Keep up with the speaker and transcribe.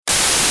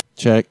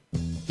Check.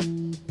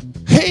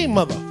 Hey,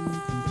 mother.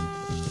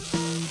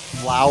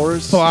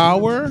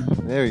 Flower.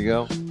 There you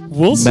go.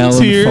 Wilson's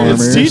Melon here.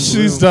 farmers. It's Teach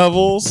These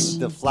Devils.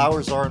 The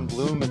flowers are in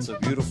bloom. It's a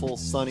beautiful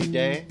sunny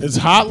day. It's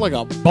hot like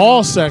a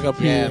ball sack up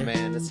Yeah, here.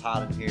 man, it's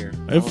hot in here.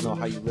 I If- don't know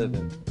how you live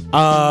in.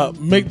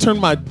 Turn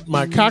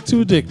my cock to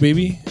a dick,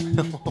 baby.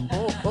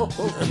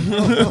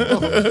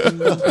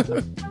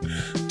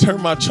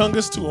 Turn my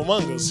chungus to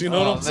Among Us. You know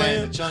what I'm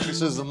saying? The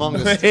Chungus is among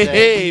us Hey, today.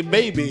 hey,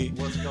 baby.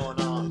 What's going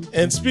on?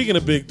 And speaking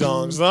of big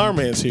dongs, the Our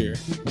Man's here.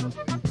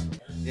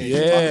 Yeah,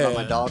 you're talking about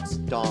my dog's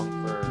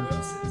dong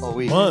for a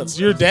week. Months.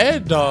 Your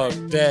dad.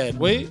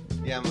 Wait.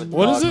 Yeah, I'm a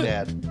What dog is it?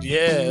 dad.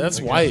 Yeah, that's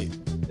white.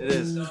 It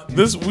is.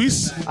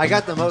 I I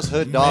got the most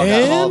hood dog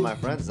out of all of my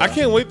friends. Though. I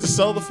can't wait to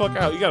sell the fuck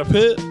out. You got a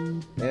pit?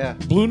 Yeah.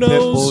 Blue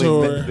nose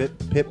or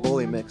Pit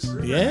bully mix.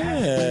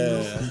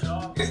 yeah.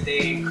 Because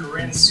they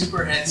Corinne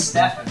Superhead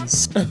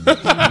Steffens.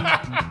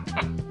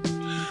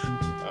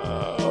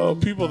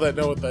 People that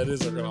know what that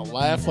is are gonna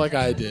laugh like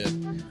I did.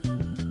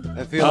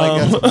 I feel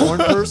like that's a porn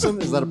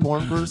person. Is that a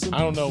porn person? I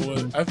don't know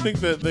what. I think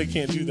that they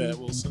can't do that,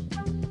 Wilson.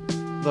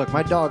 Look,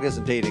 my dog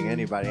isn't dating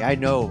anybody. I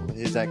know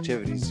his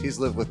activities. He's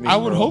lived with me. I for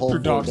would a hope whole your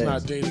 4 dog's days.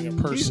 not dating a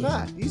person. He's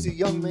not. He's a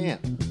young man.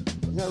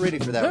 He's not ready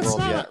for that That's world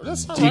not. yet.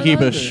 That's not. Do you right keep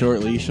a either. short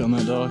leash on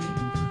that dog?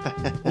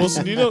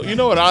 Wilson, you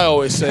know what I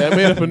always say. I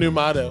made up a new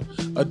motto.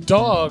 A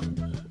dog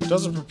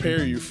doesn't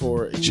prepare you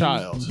for a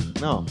child.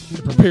 No,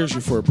 It prepares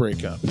you for a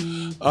breakup.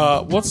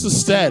 What's the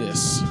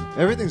status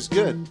everything's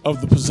good.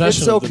 of the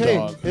possession It's of the okay.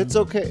 dog? It's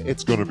okay.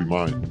 It's gonna be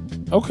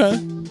mine. Okay,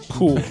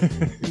 cool.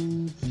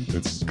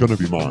 It's gonna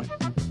be mine.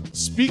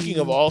 Speaking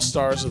of all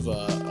stars of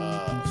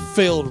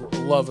failed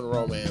love and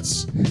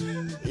romance,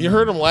 you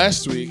heard him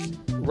last week,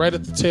 right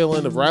at the tail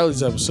end of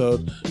Riley's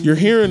episode. You're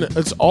hearing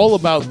it's all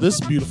about this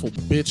beautiful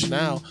bitch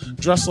now,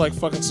 dressed like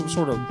fucking some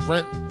sort of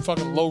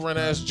fucking low rent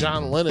ass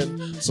John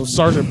Lennon, some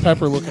Sergeant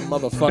Pepper looking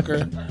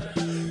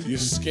motherfucker. You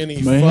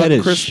skinny My fuck. head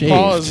is Chris shaved.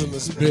 Paws in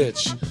this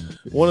bitch.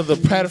 One of the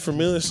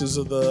paterfamiliases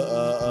of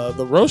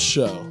the roast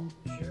show.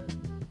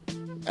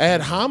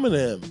 Ad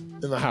hominem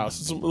in the house.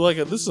 It's like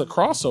this is a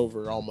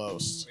crossover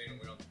almost.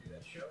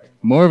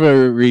 More of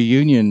a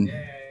reunion.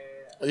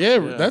 Yeah,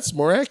 that's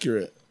more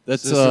accurate.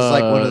 That's This is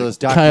like one of those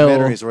Kyle-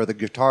 documentaries where the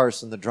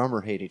guitarist and the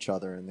drummer hate each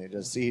other and they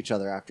just see each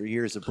other after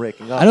years of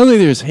breaking up. I don't think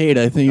there's hate.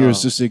 I think it was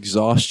Oh. just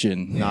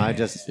exhaustion. No, I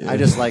just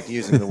like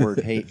using the word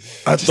hate.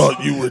 I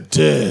thought you were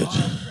dead.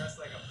 Dressed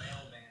like a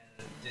mailman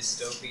in a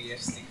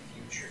dystopianistic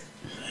future.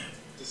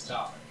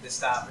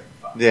 Dystopic.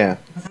 Fuck. Yeah.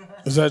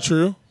 Is that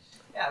true?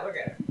 Yeah, look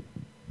at it.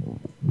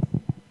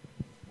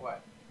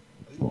 What?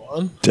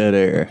 Dead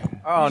air.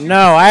 Oh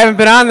no, I haven't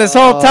been on this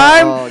whole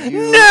time. Oh, you No,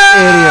 idiot.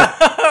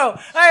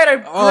 I had a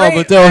great,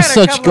 but that was I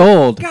had a such couple-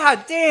 gold. God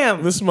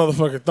damn. This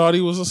motherfucker thought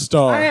he was a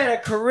star. I had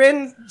a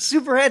Corinne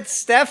Superhead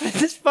Steph in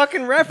this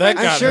fucking reference. That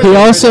got sure me. He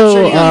I'm also,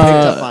 sure you got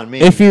picked up on me.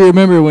 if you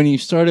remember when you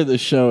started the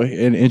show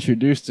and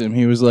introduced him,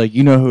 he was like,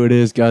 "You know who it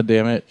is, God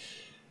damn it."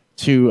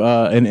 To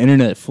an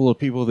internet full of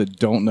people that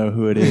don't know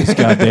who it is,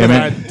 God damn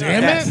it. God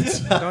damn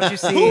it. Don't you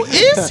see? Who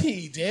is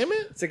he, damn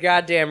it? It's a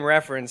goddamn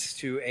reference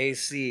to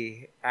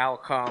AC Al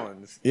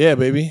Collins. Yeah,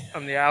 baby.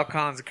 I'm the Al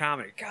Collins of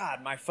comedy.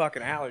 God, my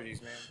fucking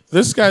allergies, man.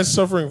 This guy's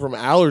suffering from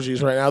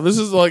allergies right now. This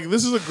is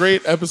a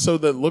great episode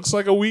that looks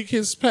like a week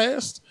has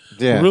passed.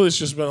 Yeah. But really, it's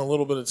just been a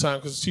little bit of time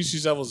because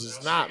TC Devils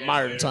is not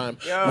modern time.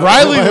 Yo.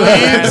 Riley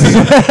leads.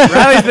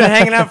 Riley's been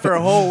hanging out for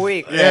a whole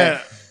week.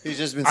 Yeah. He's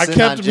just been I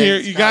sitting on kept him here.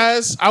 Jake's You couch.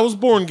 guys, I was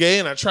born gay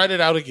and I tried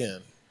it out again.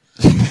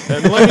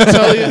 And let me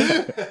tell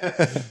you,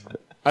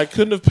 I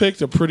couldn't have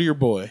picked a prettier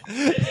boy.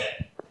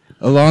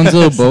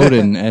 Alonzo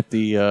Bowden at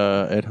the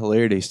at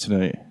Hilarities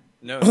tonight.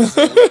 No, this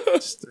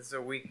is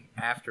a week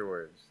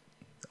afterwards.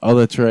 Oh,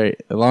 that's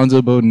right.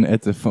 Alonzo Bowden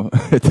at the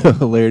at the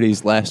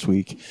Hilarities last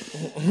week.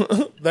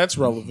 That's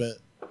relevant.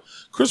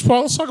 Chris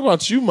Paul, let's talk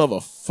about you,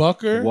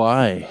 motherfucker.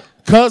 Why?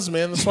 Cuz,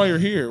 man, that's why you're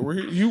here. We're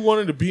here. You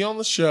wanted to be on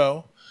the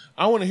show.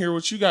 I want to hear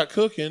what you got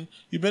cooking.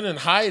 You've been in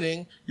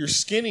hiding. You're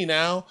skinny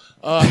now.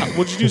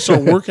 What'd you do?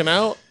 Start working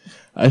out?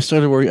 I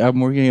started working. I'm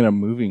working at a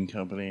moving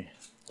company.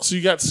 So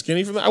you got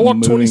skinny from that? I walk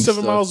Moving 27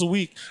 stuff. miles a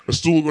week. I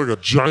still look like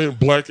a giant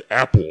black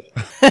apple.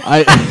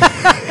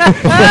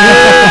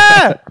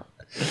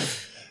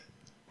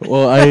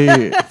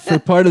 For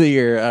part of the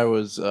year I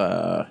was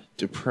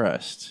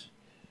depressed.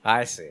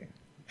 I see.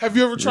 Have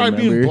you ever tried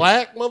being Remember?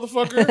 black,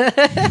 motherfucker?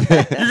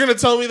 You're going to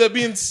tell me that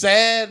being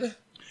sad?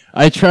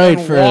 I tried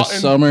And for a and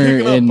summer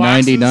picking up in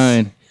boxes?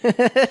 '99. See,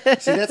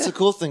 that's the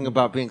cool thing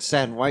about being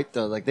sad and white,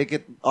 though. Like, they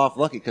get off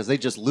lucky because they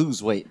just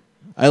lose weight.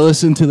 I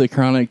listened to the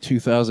Chronic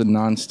 2000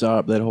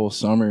 nonstop that whole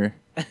summer,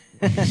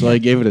 so I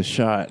gave it a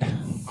shot.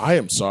 I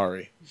am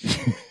sorry.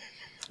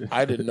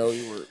 I didn't know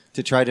you were.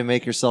 To try to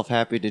make yourself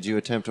happy, did you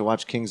attempt to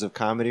watch Kings of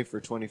Comedy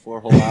for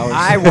 24 whole hours?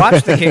 I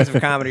watched the Kings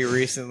of Comedy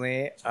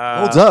recently.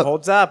 Holds up.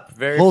 Holds up.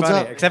 Very Holds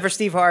funny. up. Except for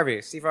Steve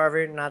Harvey. Steve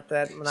Harvey, not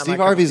Steve my cup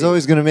Harvey's of tea.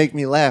 always going to make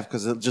me laugh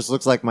because it just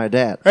looks like my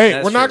dad. Hey,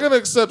 That's we're not true. going to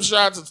accept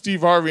shots at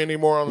Steve Harvey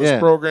anymore on this Yeah.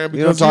 program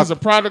You don't because he's talk-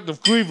 a product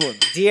of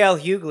Cleveland. D.L.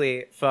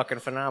 Hughley, fucking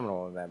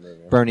phenomenal in that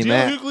movie. Bernie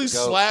D.L. Mac. Hughley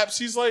go. slaps.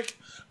 He's like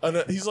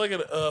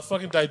a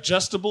fucking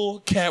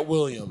digestible Cat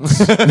Williams.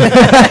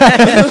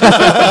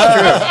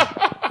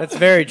 That's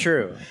very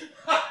true.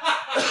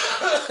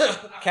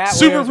 Cat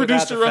Super Williams without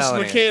producer the Russell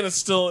felony. McCann is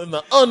still in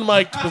the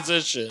unmiked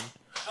position.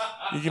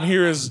 You can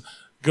hear his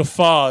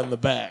guffaw in the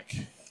back.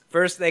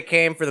 First, they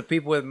came for the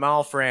people with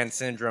Malfran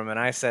syndrome, and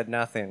I said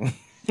nothing.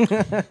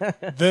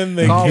 Then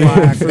they Call came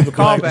back. for the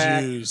Call black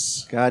back.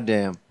 Jews.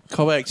 Goddamn.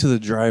 Call back to the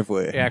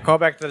driveway. Yeah, call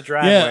back to the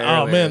driveway. Yeah,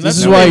 oh, earlier. man, This that's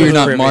is the why name you're of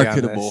not Trivia on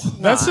marketable. this.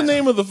 That's the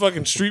name of the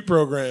fucking street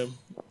program.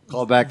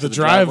 Call back to The the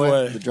driveway.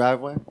 driveway. The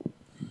driveway.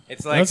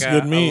 It's like That's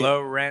good a meat.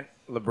 low-rent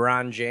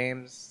LeBron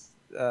James.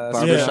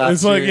 Barbershop Yeah,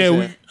 it's like,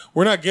 series,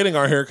 we're not getting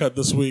our haircut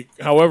this week.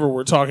 However,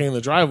 we're talking in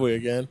the driveway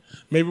again.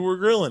 Maybe we're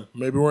grilling.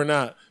 Maybe we're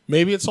not.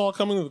 Maybe it's all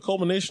coming to the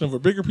culmination of a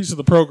bigger piece of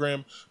the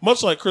program,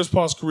 much like Chris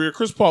Paul's career.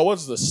 Chris Paul,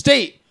 what's the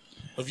state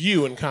of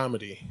you in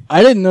comedy?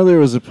 I didn't know there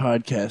was a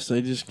podcast.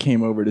 I just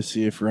came over to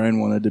see if Ryan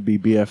wanted to be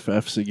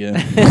BFFs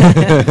again.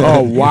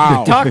 Oh,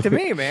 wow. Talk to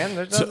me, man.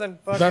 There's nothing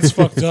fucking... That's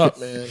fucked up,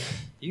 man.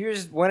 You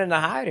just went into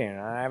hiding.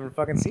 I haven't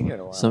fucking seen you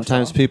in a while.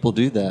 Sometimes people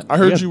do that. I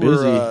heard got you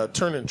busy. were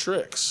turning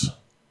tricks.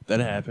 That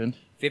happened.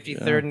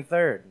 53rd and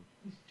 3rd.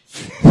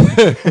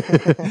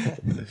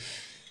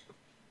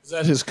 Is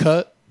that his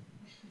cut?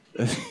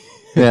 Yeah,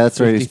 that's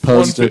right. He's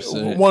posted.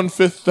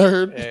 1/5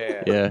 third.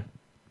 Yeah. Yeah.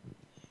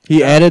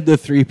 He added the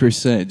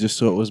 3% just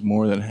so it was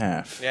more than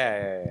half.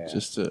 Yeah.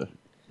 Just to.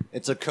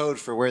 It's a code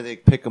for where they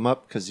pick him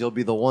up because you'll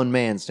be the one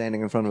man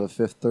standing in front of a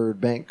Fifth Third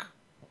bank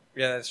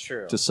Yeah, that's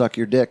true. to suck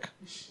your dick.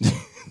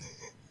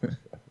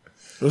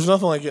 There's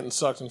nothing like getting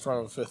sucked in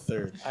front of a 5th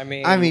third. I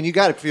mean, You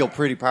got to feel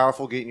pretty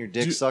powerful getting your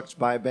dick Dude, sucked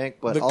by a bank,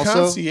 but The also,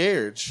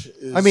 concierge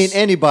is...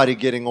 anybody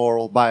getting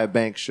oral by a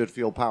bank should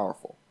feel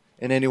powerful,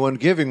 and anyone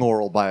giving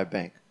oral by a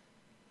bank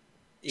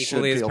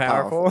equally should as feel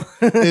powerful.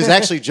 is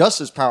actually just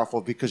as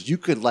powerful because you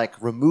could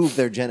remove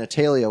their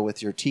genitalia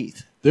with your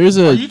teeth. There's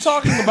a. Are you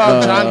talking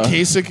about John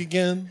Kasich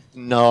again?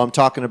 No, I'm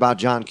talking about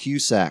John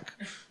Cusack.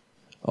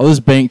 all this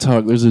bank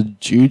talk. There's a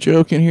Jew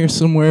joke in here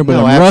somewhere, but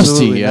No, I'm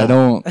absolutely rusty. I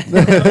not.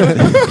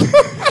 don't.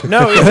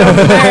 No, he's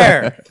over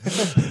there.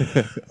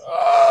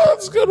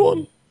 That's a good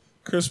one.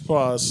 Chris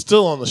Paul is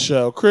still on the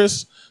show.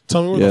 Chris,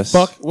 tell me where Yes. the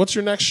fuck. What's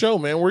your next show,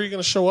 man? Where are you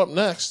going to show up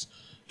next?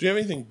 Do you have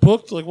anything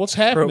booked? Like, what's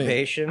happening?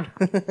 Probation.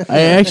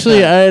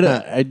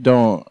 I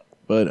don't.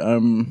 But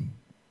I'm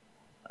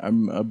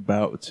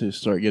about to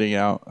start getting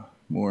out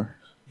more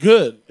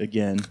Good.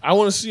 again. I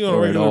want to see you on a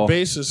Or at regular all.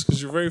 basis because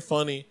you're very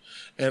funny.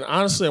 And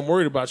honestly, I'm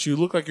worried about you. You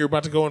look like you're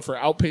about to go in for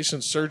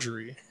outpatient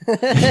surgery.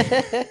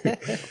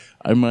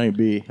 I might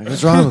be.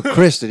 What's wrong with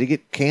Chris? Did he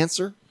get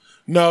cancer?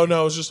 No,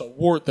 it's just a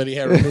wart that he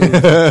had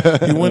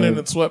removed. He went in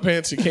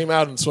sweatpants. He came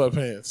out in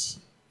sweatpants.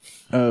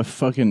 A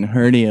fucking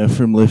hernia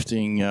from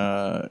lifting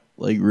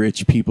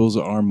rich people's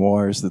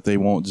armoires that they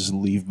won't just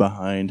leave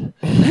behind.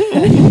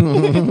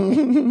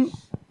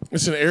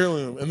 It's an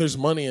heirloom, and there's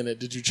money in it.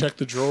 Did you check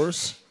the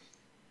drawers?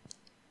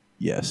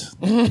 Yes.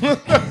 I was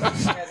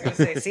gonna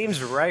say,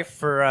 seems rife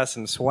for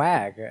some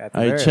swag. At the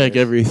I very check least.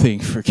 everything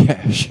for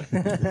cash.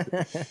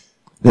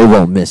 They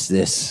won't miss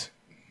this.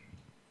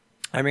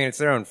 I mean, it's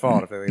their own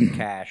fault if they leave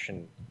cash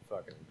in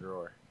fucking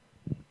drawer.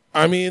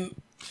 I mean,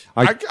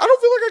 I don't feel like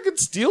I could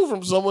steal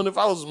from someone if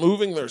I was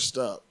moving their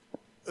stuff.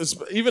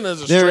 Even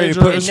as a They're already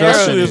stranger, putting trust in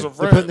especially you. as a They're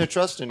putting friend. their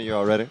trust into you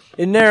already.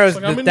 It narrows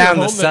Like, I'm in down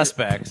your the home that-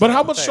 suspects. But how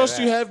I'll much tell trust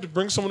do you that. have to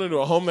bring someone into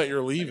a home that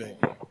you're leaving?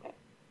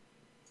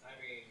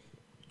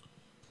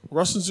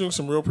 Rustin's doing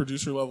some real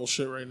producer level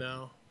shit right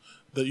now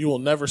that you will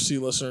never see,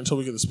 listener, until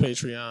we get this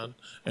Patreon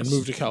and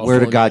move to California.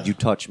 Where to God you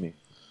touch me,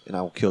 and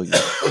I will kill you.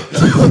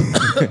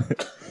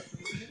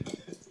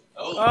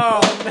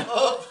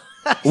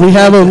 We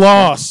have a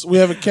loss. We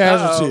have a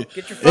casualty.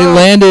 Get your It phone.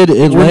 landed.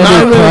 It We're 9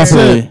 landed minutes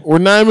properly. in. We're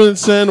 9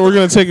 minutes in. We're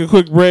going to take a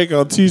quick break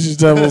on Teachers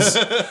Devils.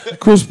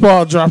 Chris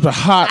Paul dropped a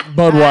hot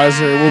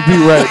Budweiser. We'll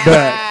be right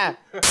back.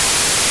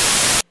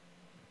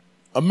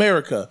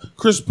 America.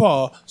 Chris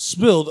Paul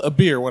spilled a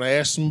beer when I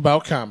asked him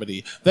about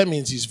comedy. That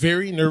means he's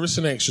very nervous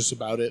and anxious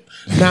about it.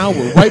 Now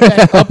we're right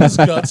back up his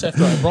guts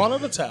after I brought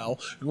out a towel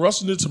and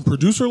Rustin did some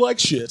producer-like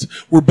shit.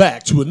 We're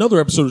back to another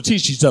episode of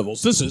Teach These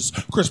Devils. This is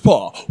Chris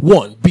Paul,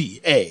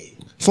 1BA.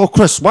 So,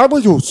 Chris, why were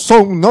you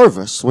so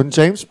nervous when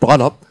James brought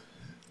up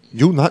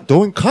you not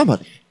doing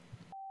comedy?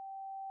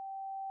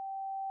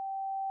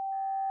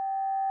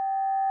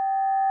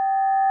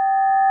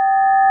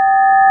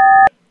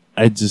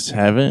 I just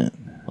haven't.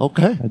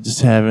 Okay. I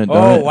just haven't done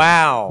Oh it.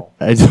 wow!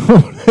 I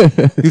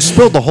don't. You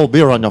spilled the whole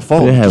beer on your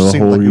phone. They have It a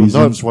seemed whole like your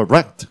reason. nerves were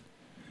wrecked.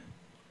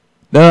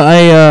 No,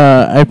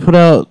 I put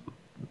out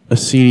a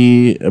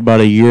CD about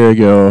a year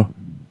ago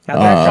How'd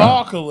that go?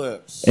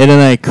 Apocalypse. And then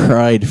I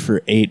cried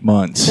for 8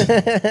 months.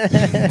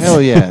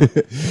 Hell yeah.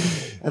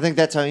 I think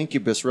that's how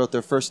Incubus wrote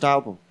their first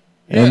album.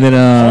 And then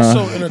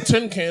also in a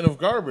tin can of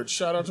garbage.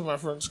 Shout out to my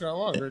friend Scott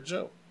Long. Great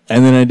joke.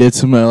 and then I did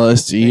some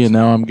LSD, and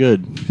now I'm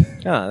good.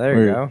 Oh, there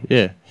you go.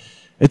 Yeah,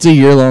 it's a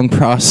year-long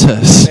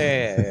process.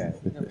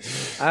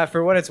 Yeah.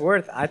 For what it's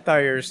worth, I thought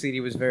your CD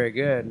was very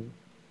good.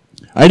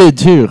 I did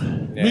too.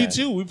 Yeah. Me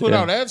too. We put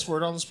Yeah. out ads for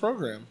it on this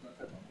program.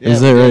 Yeah, Is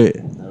that we right?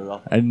 did. Not at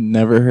all. I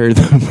never heard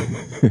them.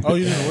 Oh,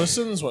 you didn't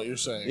listen? Is what you're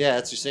saying? Yeah,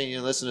 that's you're saying you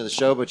didn't listen to the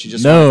show, but you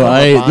just No,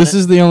 wanna come up on This it?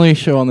 is the only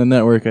show on the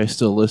network I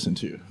still listen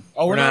to.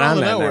 Oh, We're not on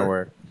that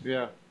network.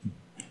 Yeah.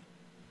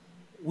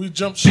 We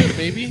jumped ship,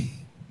 baby.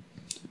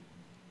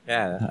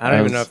 Yeah, I don't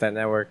even know if that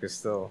network is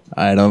still.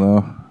 I don't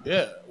know.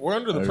 Yeah, we're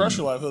under the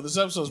Pressure Life. This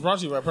episode is brought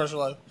to you by Pressure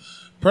Life.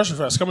 Pressure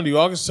Fest coming to you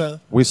August 10th.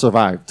 We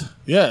survived.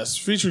 Yes,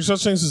 featuring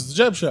such things as the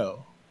Jeb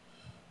Show,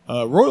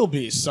 Royal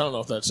Beasts. I don't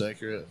know if that's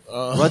accurate.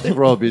 Well, I think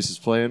Royal Beast is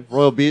playing.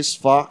 Royal Beast,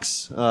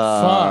 Fox,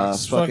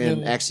 Fox,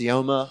 fucking fucking-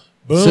 Axioma.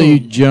 Boom. So you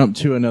jumped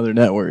to another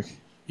network.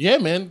 Yeah,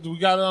 man, we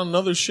got it on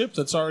another ship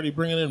that's already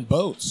bringing in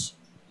boats.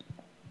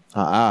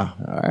 All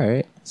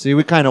right. See,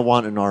 we kind of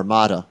want an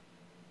armada,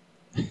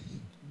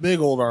 Big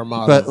old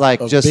armada, but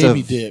like of just baby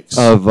of, dicks.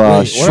 of Wait,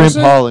 what shrimp is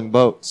it? hauling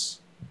boats.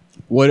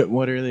 What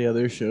are the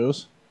other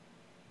shows?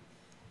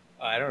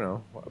 I don't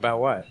know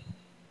about what.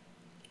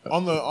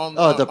 on the Oh,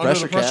 under the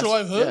pressure the Pressure cast.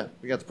 Life hood. Yeah,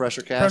 we got the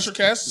pressure cast. Pressure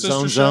Cast, sister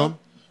Zone show, Zone.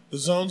 the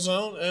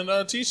Zone,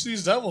 and Teach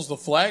These Devils, the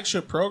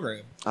flagship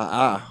program.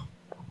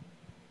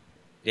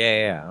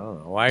 Yeah. I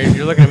don't know. Why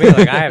you're looking at me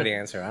like I have the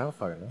answer? I don't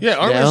fucking know. Yeah,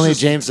 Armin's Yeah, only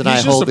just- James and he's I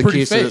just hold a the pretty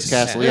keys to this face.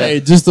 castle. Yeah. Yeah. Hey,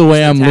 just the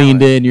way I'm talent.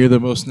 leaned in, you're the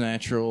most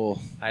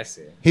natural. I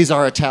see it. He's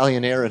our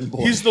Italian errand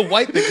boy. He's the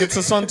white that gets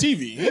us on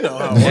TV. You know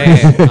how it works.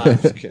 Yeah.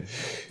 I'm just kidding.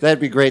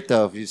 That'd be great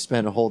though if you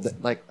spend a whole day.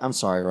 Like, I'm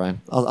sorry,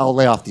 Ryan. I'll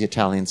lay off the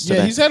Italians today.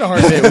 Yeah, he's had a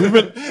hard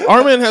day.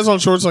 Armin has on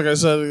shorts, like I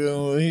said.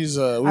 He's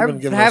we've I been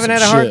giving haven't him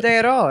had some a hard shit. day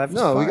at all. That's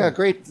no, we fine. got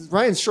great.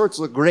 Ryan's shorts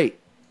look great.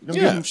 You don't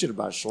Yeah. give him shit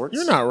about shorts.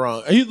 You're not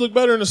wrong. He'd look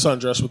better in a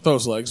sundress with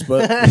those legs,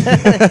 but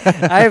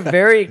I have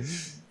very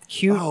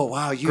cute. Oh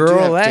wow, you Girl do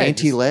have legs.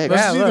 dainty legs.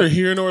 that's Yeah, neither look.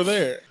 here nor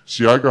there.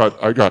 See, I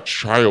got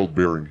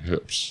childbearing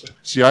hips.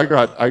 See, I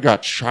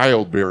got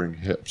childbearing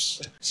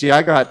hips. See,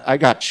 I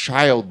got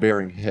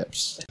childbearing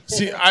hips.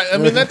 See, I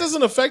mean that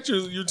doesn't affect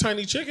your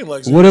tiny chicken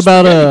legs. What Your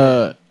about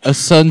spaghetti. a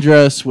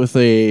sundress with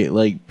a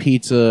like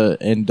pizza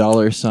and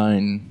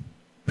 $sign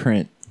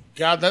print?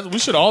 God, we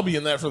should all be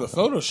in that for the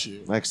photo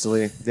shoot.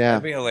 Actually, yeah.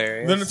 That'd be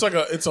hilarious. Then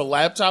it's a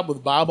laptop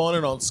with Bob on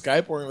it on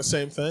Skype wearing the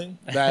same thing.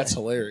 That's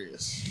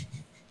hilarious.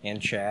 And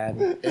Chad.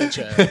 And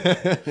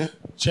Chad.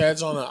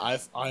 Chad's on an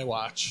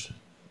iWatch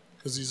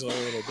because he's a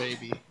little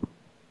baby.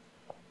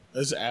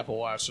 It's an Apple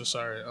Watch. So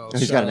sorry. Oh,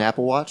 He's got an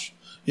Apple Watch.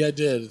 Yeah, I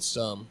did. It's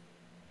You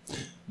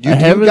I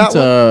haven't got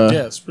one?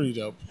 yeah, it's pretty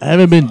dope. I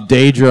haven't been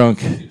day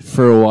drunk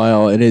for a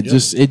while, and it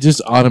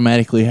just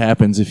automatically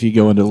happens if you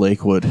go into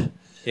Lakewood.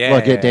 Yeah.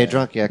 Well, get day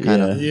drunk. Yeah,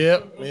 kind of.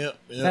 Yep.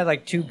 You've had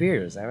like 2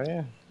 beers, haven't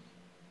you?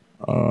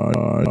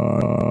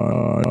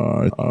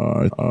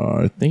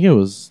 I think it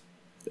was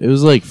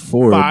like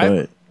 4, 5?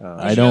 but Oh.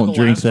 I had don't the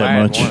drink last that I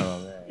had much. one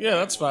of them, yeah. Yeah,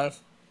 that's 5.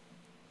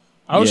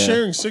 I was Yeah.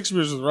 sharing 6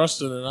 beers with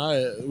Rustin,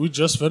 and we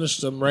just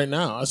finished them right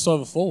now. I still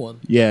have a full one.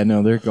 Yeah,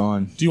 no, they're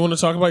gone. Do you want to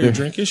talk about your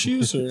drink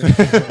issues, or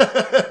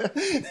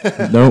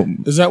Nope,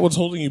 is that what's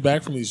holding you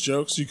back from these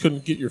jokes? You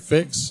couldn't get your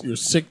fix, your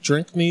sick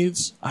drink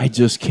needs. I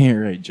just can't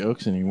write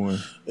jokes anymore.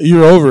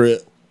 You're over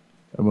it.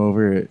 I'm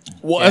over it.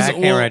 Well, Yeah, I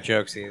can't write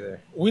jokes either.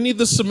 we need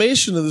the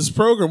summation of this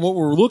program. What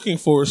we're looking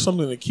for is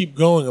something to keep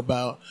going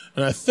about.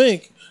 And I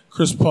think,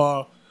 Chris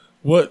Paul,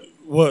 what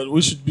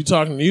we should be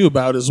talking to you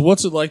about is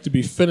what's it like to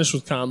be finished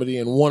with comedy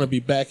and want to be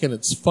back in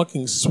its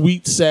fucking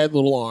sweet, sad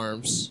little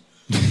arms.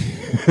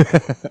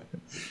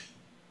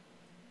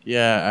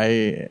 Yeah,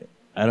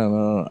 I don't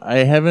know. I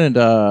haven't.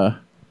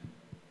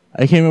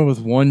 I came up with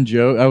one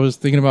joke. I was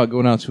thinking about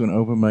going out to an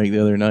open mic the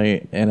other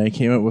night, and I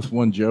came up with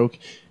one joke,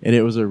 and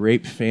it was a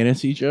rape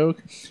fantasy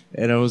joke,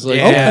 and I was like,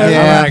 Yeah, okay,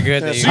 a lot of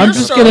good that So you I'm you're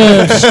just starting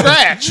gonna- from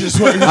scratch, is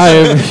what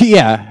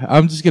you're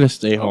I'm just gonna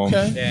stay home.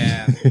 Okay.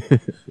 Yeah.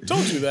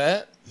 Don't do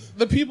that.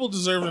 The people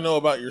deserve to know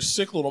about your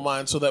sick little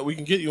mind so that we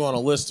can get you on a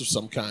list of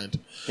some kind.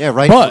 Yeah,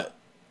 right. But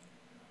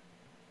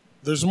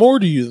There's more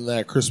to you than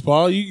that, Chris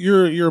Paul.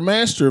 You're a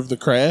master of the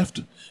craft,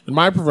 in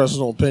my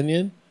professional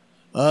opinion.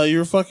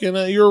 You're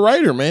a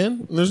writer,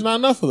 man. And there's not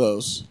enough of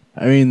those.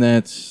 I mean,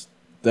 that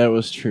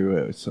was true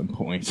at some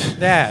point.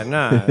 Yeah,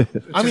 no.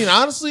 I mean,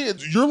 honestly,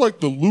 you're like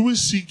the Louis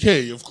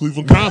C.K. of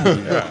Cleveland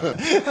comedy.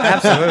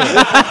 Absolutely.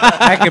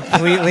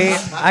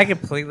 I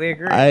completely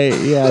agree.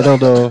 I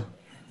don't know.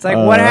 It's like,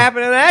 what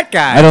happened to that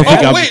guy? I don't think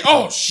Oh I'm. wait!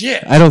 Oh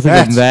shit! I don't think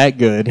I'm that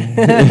good.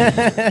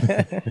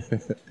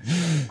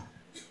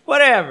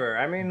 Whatever.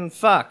 I mean,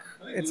 fuck.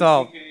 It's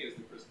all.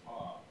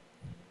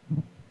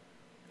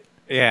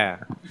 Yeah.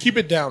 Keep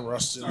it down,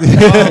 Rustin.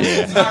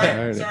 Sorry,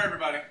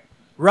 everybody.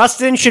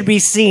 Rustin should be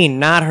seen,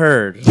 not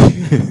heard.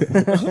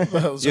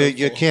 That was You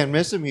hurtful. can't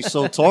miss him. He's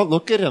so tall.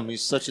 Look at him.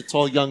 He's such a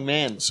tall young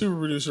man. Super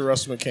producer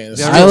Rustin McCann.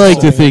 is I like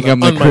to staying think in I'm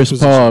the unmiked Chris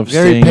position. Paul of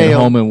Very staying at pale.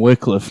 home in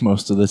Wycliffe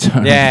most of the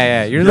time.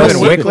 Yeah, yeah. You're Russ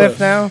living in Wycliffe Wycliffe.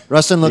 now?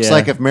 Rustin looks Yeah.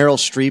 like if Meryl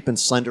Streep and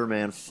Slender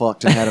Man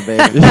fucked and had a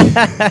baby.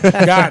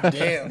 God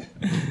damn.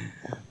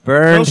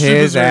 Burned Meryl Streep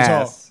is his very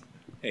ass.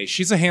 Hey,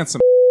 she's a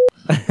handsome.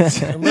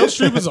 Meryl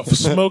Streep is a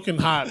smoking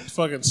hot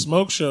fucking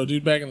smoke show,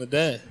 dude, back in the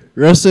day.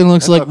 Rustin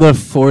looks like the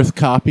fourth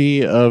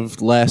copy of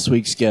last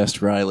week's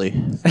guest, Riley.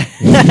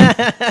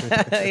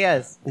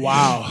 Yes.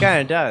 Wow.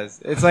 Kind of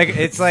does. It's like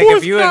Fourth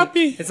if you and,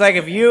 copy. it's like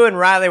if you and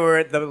Riley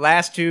were the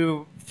last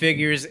two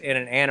figures in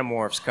an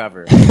Animorphs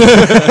cover.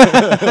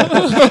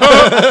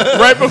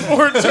 Right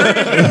before it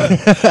turned.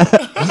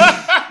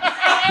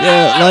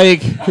 Yeah,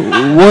 like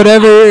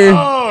whatever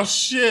Oh,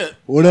 shit.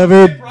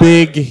 whatever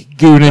big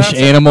goonish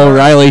animal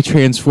Riley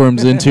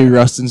transforms into,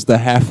 Rustin's the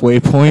halfway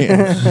point.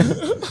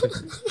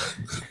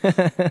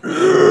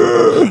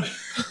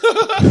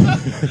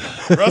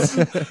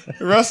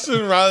 Rustin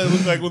and Riley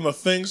look like when the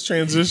thing's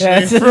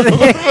transitioning That's from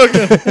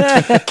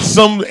fucking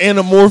some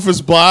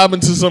anamorphous blob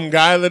into some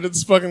guy that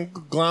it's fucking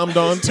glommed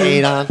onto.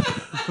 Ain't on.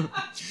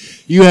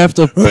 You have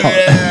to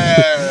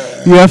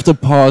Yeah. you have to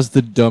pause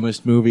the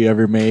dumbest movie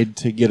ever made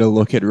to get a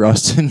look at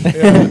Rustin.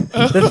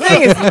 The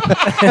thing is,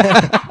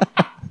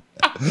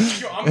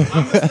 I'm the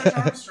Stretch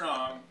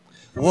Armstrong.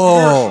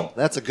 Whoa,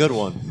 that's a good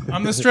one.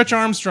 I'm the Stretch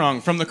Armstrong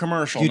from the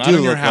commercial, You not do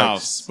in your look like-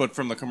 house, but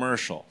from the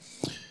commercial.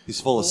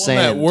 He's full of That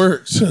sand.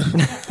 works.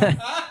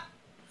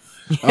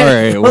 All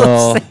right,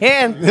 well,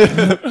 and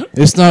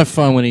it's not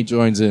fun when he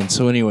joins in.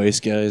 So, anyways,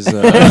 guys,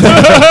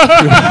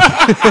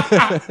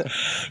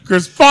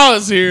 Chris Paul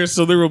is here,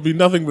 so there will be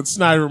nothing but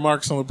snide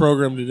remarks on the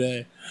program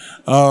today.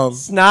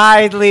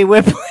 Snidely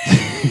whip.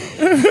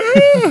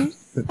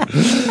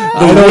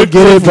 I don't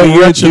get it, but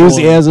your Wretched one.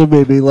 enthusiasm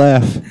made me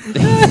laugh.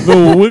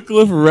 The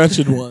Wycliffe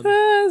Wretched one.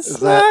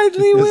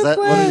 Snidely Is that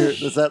one of your?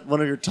 whiplash. Is that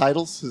one of your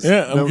titles? Is-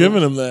 Yeah, I'm no-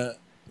 giving him that.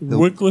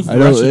 Wycliffe I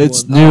don't. Wretched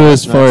It's one. new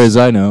as far nice. as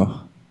I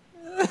know.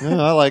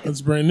 Yeah, I like it.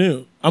 That's brand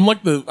new. I'm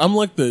like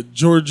the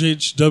George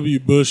H.W.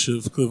 Bush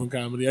of Cleveland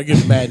comedy. I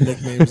give bad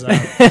nicknames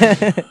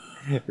out.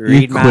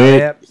 Read my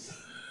quit. lips.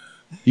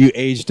 You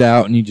aged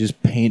out and you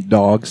just paint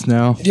dogs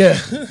now. Yeah.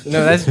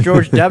 No, that's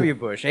George W.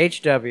 Bush.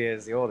 H.W.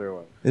 is the older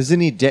one. Isn't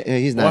he dead?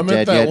 He's Well, I not meant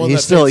dead that yet. one He's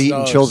that still takes eating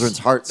dogs. children's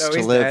hearts No, to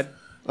he's live. dead.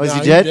 Oh, is Nah, he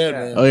he's dead?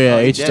 man. Oh yeah,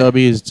 Oh, he's HW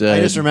is dead.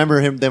 I just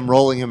remember them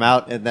rolling him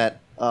out in that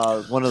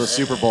one of the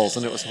Super Bowls,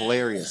 and it was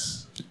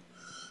hilarious.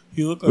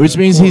 He looked like Which a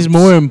means he's corpse.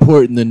 more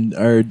important than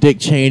or Dick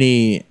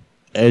Cheney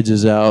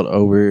edges out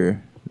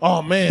over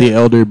Oh man, the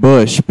elder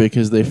Bush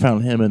because they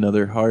found him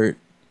another heart.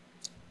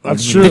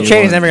 that's Dick true. Dick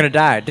Cheney's never gonna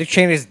die. Dick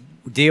Cheney's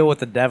deal with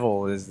the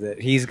devil is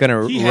that he's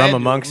gonna He had roam to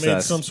amongst have made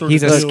us. some sort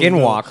He's of a deal with them.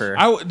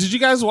 skinwalker. Did you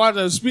guys watch?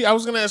 I was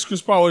going to ask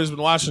Chris Paul what he's been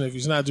watching. If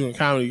he's not doing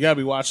comedy, you got to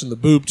be watching the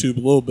Boob Tube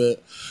a little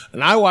bit.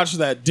 And I watched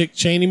that Dick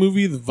Cheney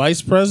movie, The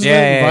Vice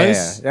President.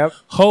 Vice. Yep.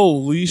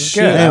 Holy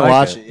shit! good. I didn't like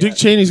watch it. it. Dick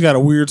Cheney's got a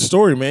weird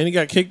story, man. He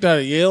got kicked out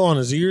of Yale on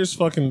his ears,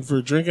 fucking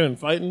for drinking and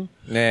fighting.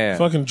 Yeah.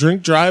 Fucking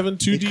drink driving,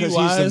 2 Because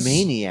DUIs. he's a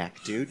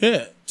maniac, dude.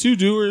 Yeah, 2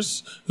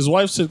 doers. His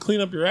wife said,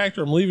 "Clean up your act,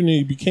 or I'm leaving you."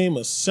 He became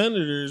a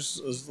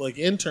senator's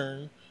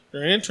intern or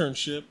an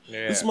internship.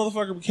 Yeah. This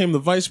motherfucker became the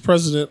vice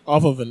president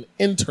off of an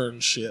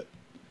internship.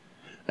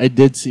 I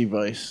did see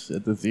Vice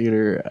at the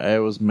theater. I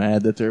was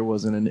mad that there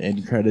wasn't an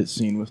end credit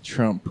scene with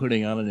Trump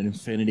putting on an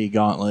infinity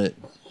gauntlet.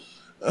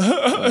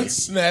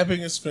 Snapping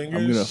his fingers.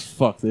 I'm gonna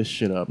fuck this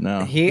shit up now.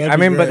 But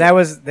great. that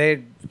was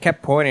they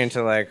kept pointing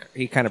to like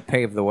he kind of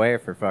paved the way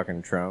for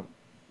fucking Trump.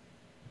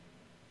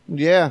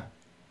 Yeah.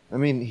 I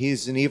mean,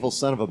 he's an evil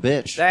son of a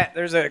bitch.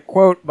 There's a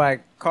quote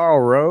by Karl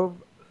Rove,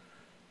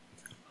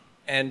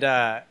 and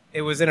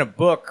it was in a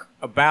book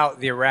about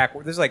the Iraq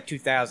War. This is like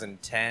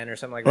 2010 or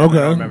something like that. Okay.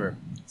 I don't remember.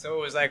 So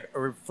it was like a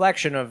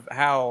reflection of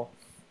how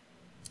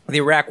the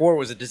Iraq War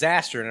was a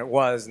disaster, and it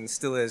was, and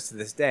still is to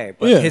this day.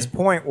 But Yeah. his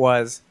point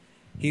was,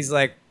 he's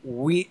like,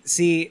 he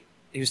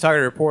was talking to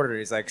a reporter.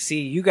 He's like,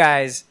 see, you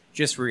guys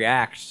just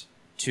react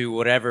to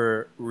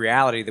whatever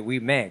reality that we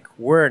make.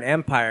 We're an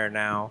empire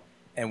now,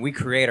 and we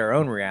create our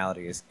own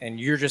realities, and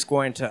you're just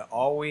going to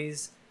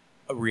always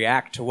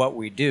react to what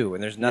we do,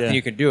 and there's nothing Yeah.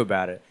 you can do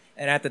about it.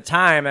 And at the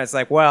time, it's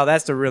like, well,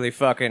 that's the really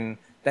fucking,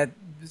 that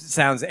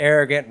sounds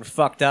arrogant and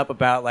fucked up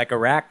about like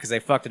Iraq because they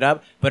fucked it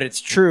up, but it's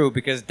true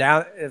because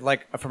down,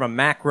 like from a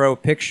macro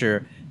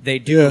picture, they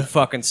do Yeah.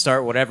 fucking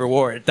start whatever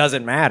war. It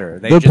doesn't matter.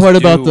 They The just part do-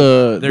 about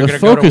they're the gonna go to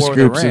focus war with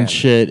groups Iran. and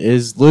shit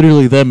is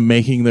literally them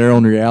making their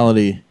own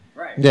reality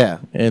Right. Yeah.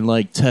 and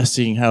like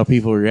testing how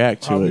people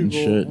react to How it and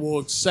people shit. will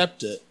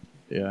accept it.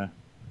 Yeah.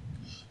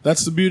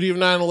 That's the beauty of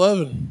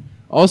 9/11.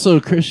 Also,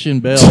 Christian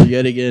Bale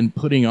yet again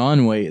putting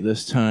on weight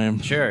this time.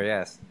 Sure,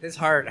 yes. His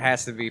heart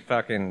has to be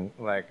fucking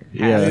like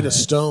Yeah. Made of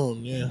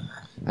stone. Yeah.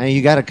 I mean,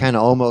 you got to kind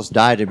of almost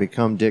die to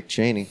become Dick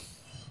Cheney.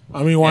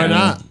 I mean, why Yeah.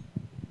 not?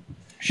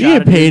 He had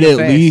shot in paid the at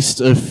face.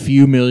 least a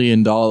few $1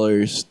 million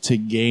to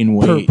gain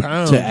Per weight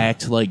pound. to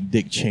act like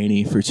Dick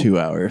Cheney for 2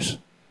 hours.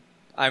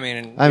 I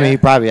mean, I mean, he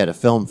probably had to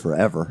film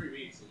forever.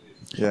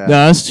 Yeah. No,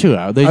 that's too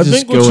out. They I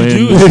just think what go you in.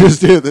 do They is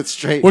just do that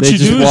straight. what They you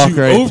just do is walk you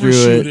right through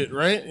overshoot it. it,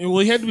 right? Well,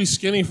 he had to be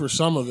skinny for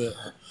some of it,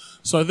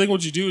 so I think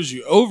what you do is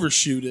you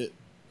overshoot it,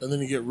 and then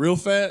you get real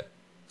fat,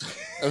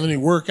 and then you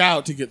work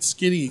out to get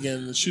skinny again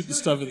and shoot the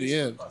stuff at the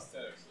end.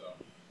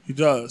 He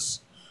does.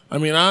 I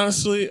mean,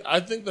 honestly,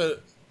 I think that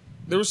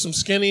there was some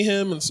skinny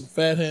him and some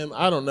fat him.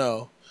 I don't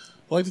know.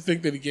 I like to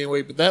think that he gained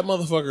weight, but that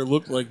motherfucker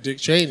looked like Dick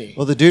Cheney.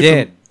 Well, the dude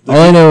Did. from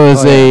All I know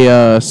is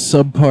Oh, a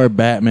subpar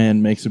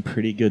Batman makes a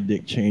pretty good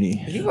Dick Cheney.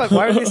 He was,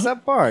 why was he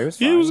subpar? He was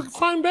fine. He was a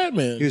fine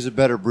Batman. he was a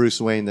better Bruce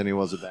Wayne than he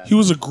was a Batman. He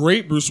was a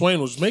great Bruce Wayne,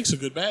 which makes a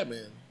good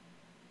Batman.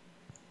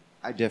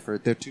 I differ.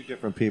 They're two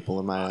different people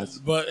in my eyes.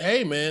 But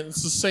hey, man,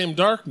 it's the same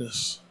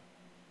darkness.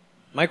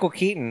 Michael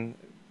Keaton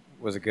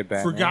was a good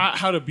Batman. Forgot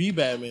how to be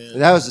Batman.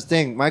 That was the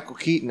thing. Michael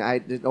Keaton,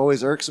 it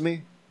always irks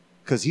me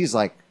because he's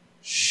like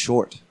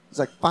short. He's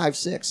like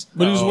 5'6".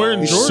 But he was wearing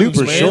He's Jordans, super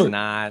man. He's short.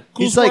 not. He's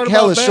Coolest like part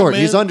hella about short.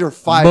 Batman- He's under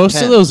 5'10".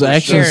 Most of those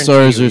action Guarantee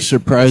stars you are he's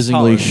surprisingly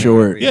taller than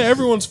short. everybody. Yeah,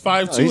 everyone's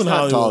 5'2" No, he's in not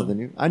Hollywood. taller than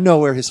you. I know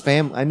where his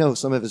I know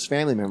some of his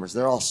family members.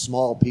 They're all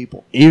small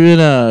people. Even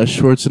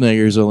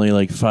Schwarzenegger's only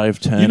like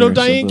 5'10". You know or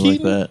Diane something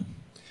Keaton? like that.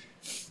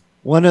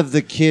 One of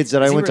the kids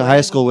that I he went to related?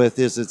 high school with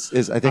is I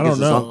think I it's don't his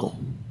know. uncle.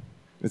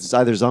 It's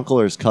either his uncle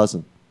or his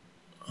cousin.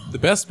 The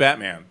best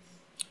Batman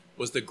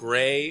was the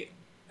gray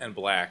and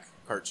black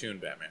cartoon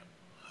Batman.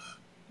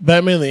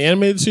 Batman the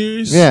animated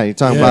series? Yeah, you're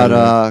talking Yeah.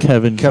 about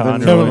Kevin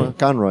Conroy.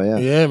 Conroy, yeah.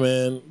 Yeah,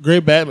 man.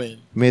 Great Batman.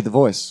 Made the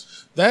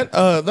voice. That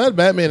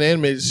Batman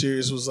animated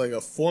series was like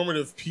a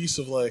formative piece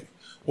of like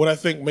what I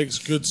think makes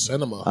good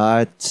cinema.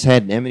 It's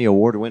had Emmy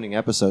Award-winning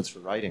episodes for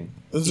writing.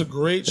 It was a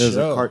great It was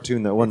show. a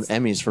cartoon that won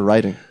Emmys for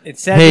writing. It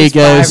said Hey, he's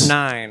guys.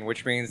 5'9",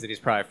 which means that he's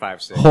probably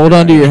 5'6". Hold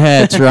on to your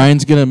hats.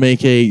 Ryan's gonna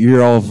make a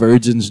 "you're all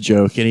virgins"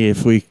 joke, and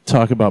if we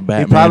talk about He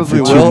Batman probably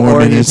for 2 will, more or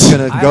minutes, he's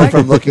going to I go like from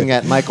it. looking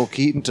at Michael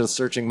Keaton to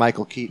searching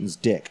Michael Keaton's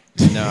dick.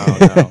 No.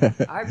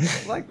 I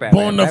like Batman.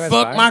 Born to Batman's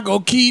fuck fine. Michael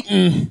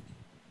Keaton.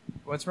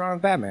 What's wrong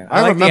with Batman? I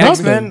I like the remember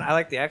X-Men. him. I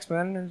like the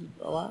X-Men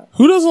a lot.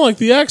 Who doesn't like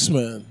the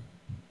X-Men?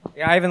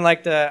 Yeah, I even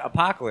liked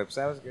Apocalypse.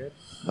 That was good.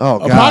 Oh,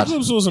 God.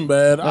 Apocalypse wasn't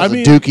bad. That I was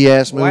mean, a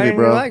dookie-ass Why movie, didn't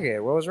bro. you like it?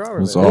 What was wrong it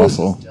with was it?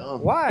 awful.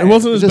 Why? it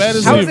wasn't as Just- bad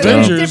as How the is it any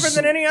Avengers. different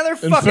than any other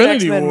fucking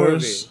Infinity X-Men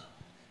Wars. movie?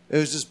 It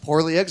was just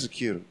poorly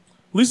executed.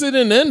 At least they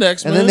didn't end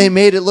X-Men. And then they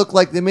made it look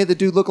like they made the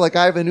dude look like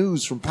Ivan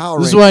Ooze from Power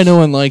This is Rangers. why no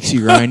one likes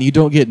you, Ryan. You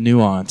don't get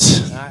nuance.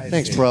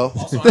 Thanks, bro.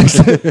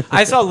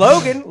 I saw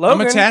Logan.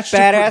 Logan, attached to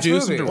badass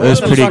produce movie. and It was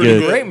That a pretty fucking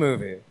good. Great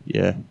movie.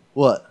 Yeah.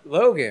 What?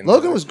 Logan.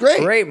 Logan was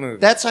great. Great movie.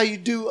 That's how you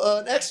do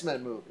an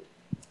X-Men movie.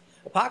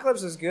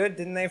 Apocalypse was good.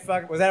 Didn't they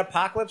fuck? Was that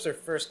Apocalypse or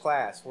First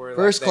Class? Where, like,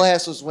 First they-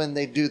 Class was when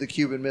they do the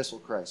Cuban Missile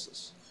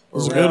Crisis. It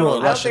was a Or good No, one. I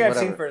don't Russian, think I've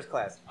seen whatever. First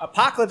Class.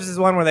 Apocalypse is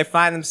one where they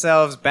find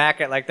themselves back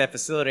at like that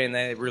facility and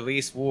they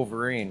release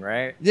Wolverine,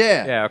 right?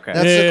 Yeah. Yeah, okay.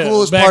 That's Yeah, the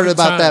coolest back part in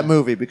about time. that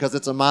movie because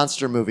it's a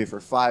monster movie for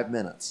 5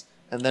 minutes.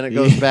 And then it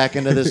goes back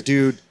into this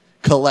dude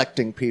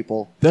collecting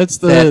people That's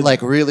the that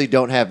like really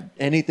don't have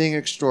anything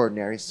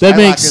extraordinary. that Psylocke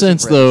makes isn't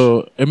sense British.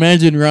 though.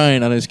 Imagine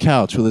Ryan on his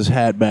couch with his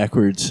hat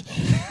backwards,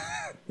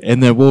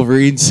 and then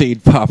Wolverine scene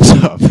pops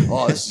up.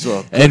 Oh, this is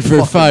a And for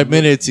fucking 5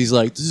 movie. minutes, he's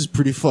like, "This is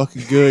pretty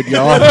fucking good,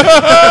 y'all."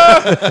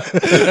 God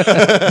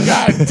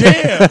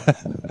damn.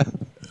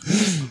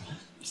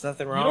 There's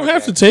nothing You wrong. don't with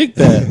have to that. take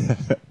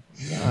that.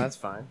 No, that's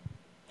fine.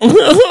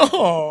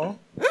 Oh.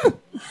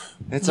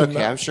 It's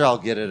okay. I'm sure I'll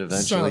get it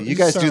eventually. Sound- You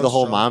guys do the sounds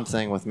whole strong. mom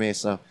thing with me,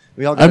 so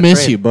we all. I got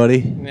miss you, buddy.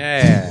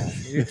 Yeah,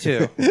 you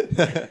too,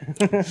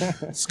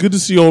 It's good to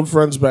see old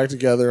friends back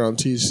together on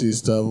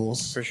TC's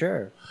Devils. for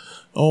sure.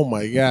 Oh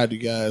my God, you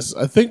guys.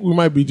 I think we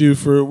might be due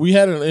for. We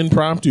had an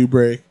impromptu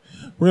break.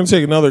 We're going to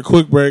take another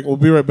quick break. We'll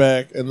be right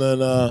back. And then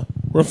we're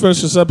going to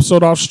finish this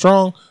episode off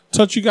strong.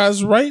 Touch you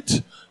guys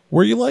right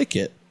where you like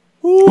it.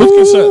 With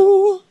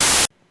consent.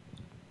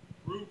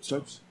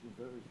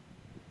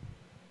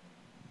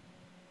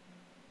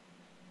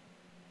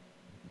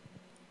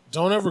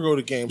 Don't ever go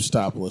to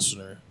GameStop,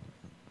 listener.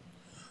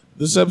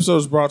 This episode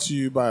is brought to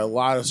you by a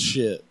lot of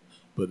shit,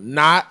 but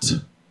not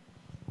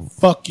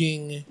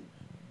fucking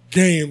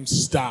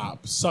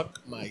GameStop. Suck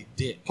my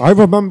dick. I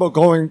remember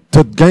going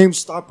to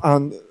GameStop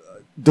on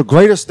the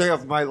greatest day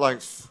of my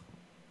life,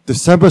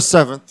 December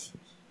 7th,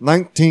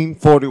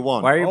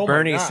 1941. Why are you Oh my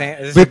Bernie God.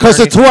 Sanders? Because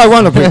it's who I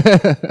want to be.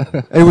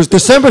 It was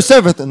December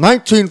 7th,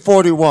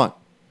 1941.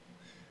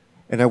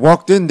 And I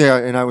walked in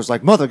there and I was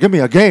like, Mother, give me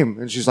a game.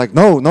 And she's like,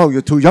 no,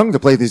 you're too young to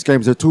play these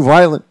games. They're too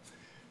violent.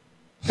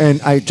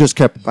 And I just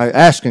kept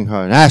asking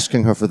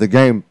her for the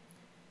game.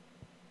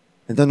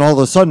 And then all of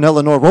a sudden,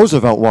 Eleanor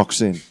Roosevelt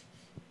walks in.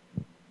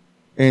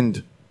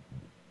 And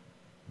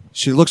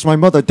she looks my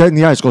mother dead in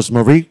the eyes, goes,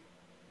 Marie.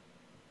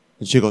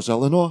 And she goes,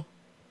 Eleanor.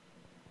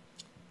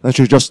 And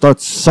she just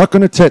starts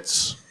sucking her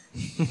tits.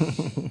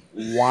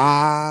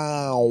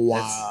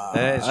 Wow.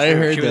 That is I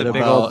true. heard She was that a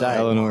big old about dyke.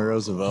 Eleanor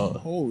Roosevelt.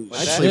 Holy I'd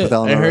shit. sleep with I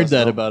Eleanor heard that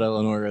Roosevelt. about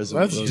Eleanor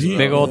Roosevelt. That's deep.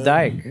 Big old man.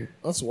 dyke.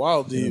 That's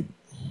wild deep.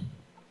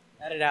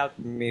 Edit out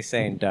me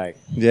saying dyke.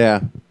 Yeah.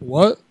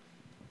 What?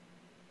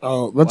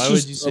 Oh, that's Why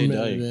just would you say a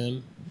minute, dyke?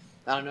 man.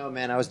 I don't know,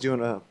 man. I was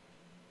doing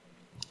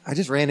I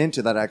just ran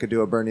into that I could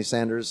do a Bernie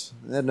Sanders.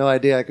 I had no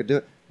idea I could do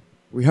it.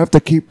 We have to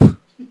keep.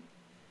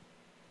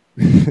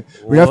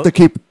 we have to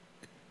keep.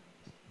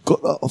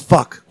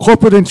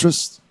 Corporate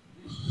interests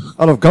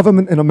out of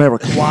government in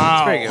America.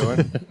 Wow. Pretty good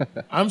one.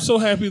 I'm so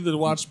happy to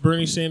watch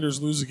Bernie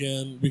Sanders lose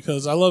again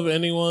because I love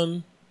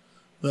anyone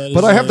that is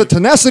But I have the like-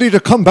 tenacity to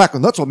come back,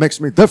 and that's what makes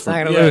me He's different.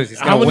 not gonna Yeah, lose. He's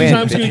how gonna many win.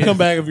 times can you come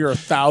back if you're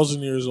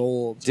 1,000 years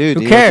old? Dude,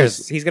 Who he cares?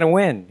 was He's gonna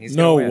win. He's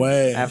No gonna win.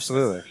 way.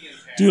 Absolutely.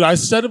 Dude, I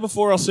said it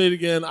before. I'll say it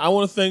again. I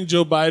want to thank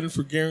Joe Biden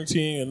for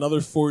guaranteeing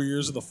another 4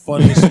 years of the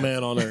funniest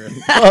man on earth.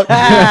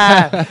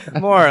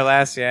 More or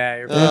less, yeah.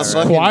 You're It's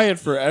right. quiet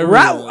for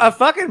everyone.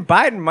 Fucking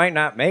Biden might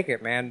not make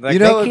it, man. Like You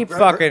know, they keep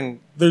fucking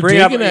they're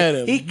bringing digging at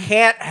him. He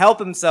can't help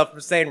himself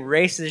from saying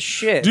racist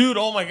shit. Dude,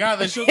 oh my God,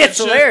 they showed It's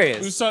that shit. hilarious.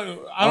 We was talking-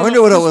 I don't wonder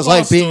know what if it Chris was like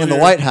Paul's being still in the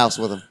here. White House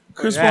with him.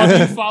 Chris Yeah. Paul,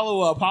 do you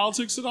follow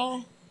politics at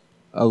all?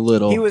 A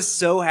little. He was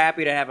so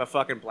happy to have a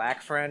fucking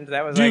black friend.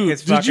 That was Dude, like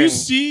his did fucking. you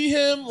see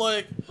him?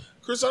 Like,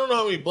 Chris, I don't know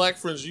how many black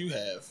friends you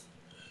have.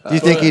 Do you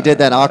think he did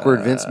that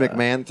awkward Vince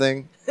McMahon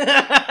thing?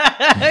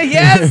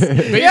 yes,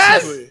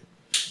 yes. Basically.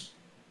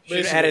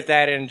 Should edit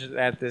that in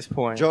at this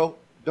point. Joe,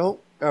 don't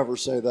ever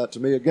say that to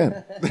me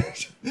again.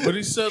 But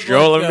he said,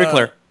 Joel, like, let me be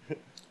clear.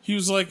 he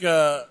was like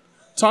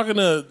talking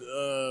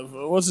to,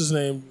 what's his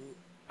name?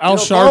 Al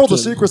Carl, the Sharpton.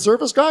 Secret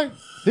Service guy,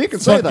 he can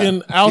say Fucking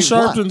that. Al He's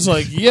black. Sharpton's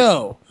like,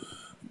 yo,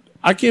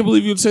 I can't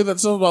believe you'd say that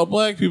stuff about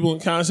black people in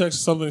context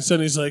of something he said.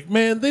 He's like,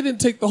 man, they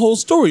didn't take the whole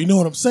story. You know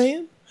what I'm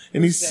saying?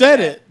 And he said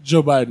it,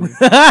 Joe Biden.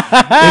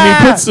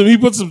 And he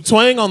put some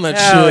twang on that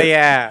Hell shit.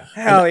 yeah,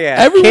 hell yeah.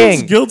 Everyone's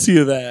King, guilty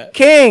of that.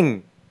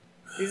 king.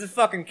 He's a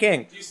fucking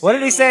king. What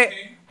did he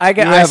say? I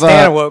You I have,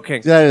 stand a woke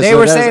king. Yeah, They so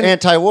were that is saying,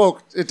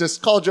 anti-woke. It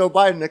just called Joe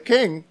Biden a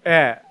king.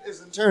 yeah.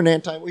 Is in turn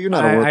anti. Well, you're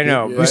not a woke. I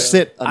know, king. but You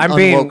sit an I'm unwoke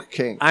being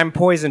king. I'm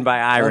poisoned by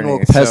irony.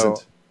 Unwoke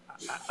peasant.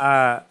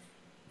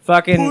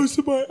 Fucking.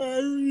 Poisoned by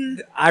irony.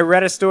 I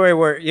read a story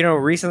where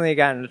recently he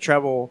got into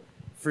trouble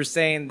for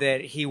saying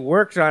that he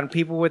worked on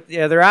people with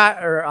the other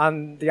eye, or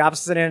on the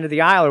opposite end of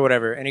the aisle or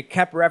whatever, and he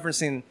kept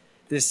referencing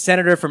this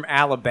senator from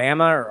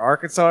Alabama or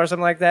Arkansas or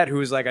something like that, who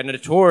was like a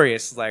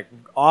notorious, like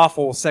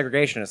awful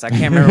segregationist. I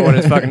can't remember what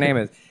his fucking name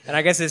is. And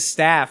I guess his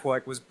staff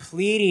was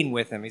pleading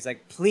with him. He's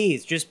like,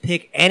 please just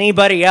pick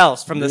anybody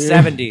else from the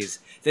 70s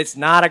that's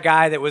not a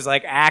guy that was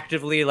like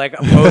actively like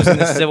opposing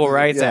the Civil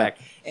Rights Yeah.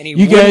 Act. And he You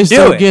wouldn't guys do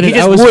don't it. get He it.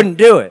 just I was- wouldn't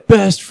do it.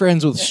 Best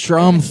friends with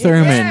Strom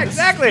Thurmond. Yeah,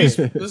 exactly.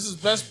 This is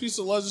best piece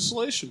of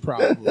legislation,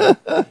 probably.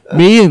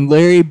 Me and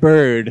Larry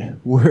Bird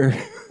were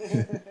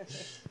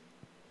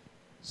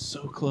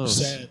so close.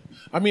 Sad.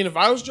 I mean, if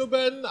I was Joe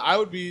Biden, I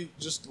would be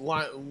just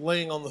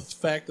laying on the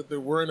fact that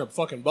we're in a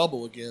fucking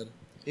bubble again.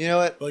 You know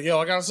what? Like, yo,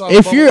 I got to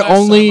If you're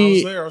only- I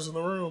was there. I was in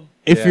the room.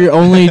 If your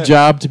only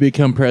job to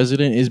become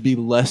president is be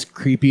less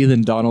creepy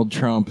than Donald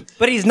Trump,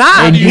 But he's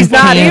not. and He's you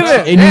not can't- even.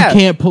 and Yeah. you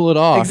can't pull it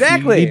off,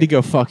 Exactly. you need to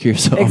go fuck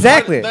yourself.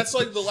 Exactly. That's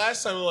like the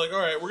last time we're like, all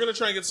right, we're gonna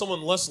try and get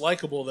someone less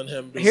likable than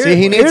him. Here- See,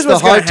 he here's needs the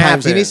what's gonna hard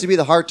times. He happen. needs to be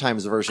the hard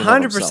times version.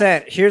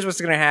 100%. Here's what's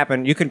going to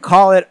happen. You can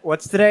call it,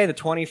 what's today? The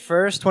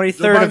 21st?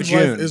 23rd of Biden's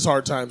life June. is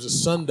hard times. His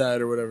son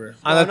died or whatever.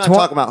 On I'm the not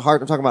talking about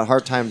hard. I'm talking about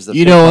hard times.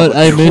 You know what?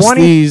 I miss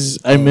 20 these.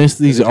 I miss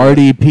these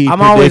RDP.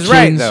 I'm always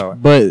right, predictions, though.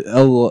 But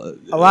a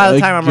lot of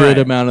the time I'm good right.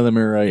 amount of them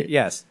are right.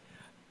 Yes.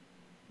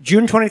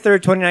 June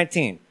 23rd,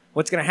 2019.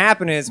 What's going to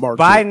happen is Mark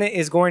Biden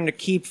is going to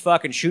keep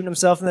fucking shooting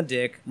himself in the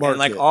dick. Mark and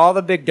like it. all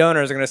the big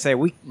donors are going to say,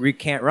 we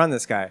can't run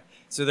this guy.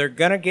 So they're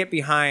going to get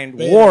behind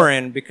Bam.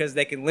 Warren because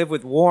they can live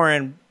with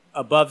Warren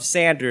above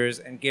Sanders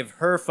and give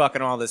her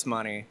fucking all this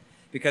money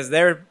because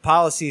their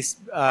policies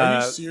Are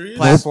you serious?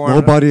 platform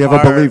Nobody ever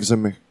are- believes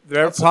in me.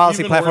 Their That's an policy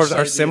even platforms worse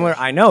are idea. similar.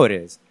 I know it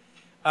is.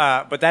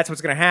 But that's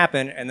what's going to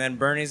happen. And then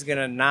Bernie's going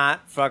to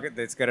not fuck it.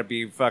 It's going to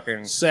be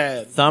fucking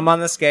Sad. thumb on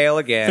the scale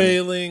again.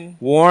 Failing.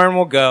 Warren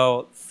will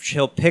go.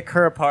 She'll pick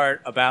her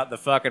apart about the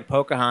fucking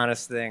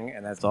Pocahontas thing,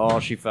 and that's all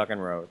she fucking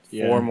wrote.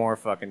 Yeah. 4 more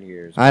fucking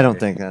years. I don't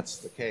think that's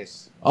the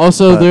case.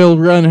 Also, But they'll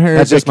run her.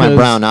 That's just my because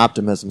brown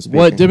optimism speaking.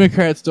 What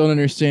Democrats don't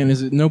understand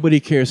is that nobody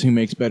cares who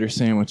makes better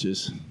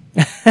sandwiches.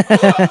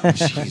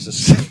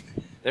 Jesus.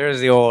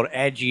 There's the old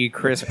edgy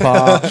Chris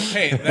Paul.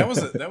 Hey, that was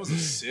a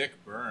sick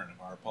burn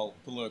of our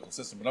political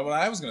system. But what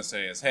I was going to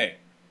say is, hey,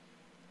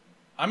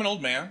 I'm an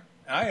old man,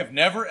 and I have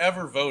never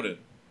ever voted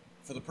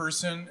for the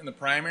person in the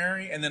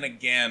primary and then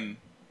again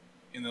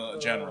in the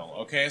general.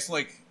 Okay, so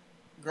like,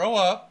 grow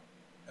up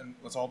and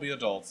let's all be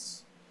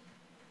adults.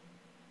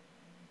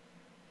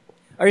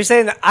 Are you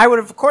saying that I would,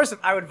 of course,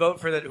 I would vote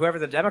for whoever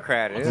the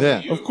Democrat is?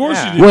 Yeah. Of course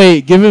Yeah. you do.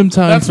 Wait, give him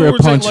time That's for what a we're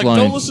saying. Like,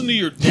 don't punchline. listen to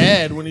your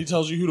dad when he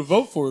tells you who to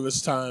vote for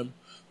this time.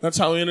 That's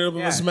how we ended up in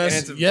Yeah, this and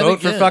mess. it's Yet vote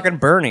again. for fucking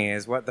Bernie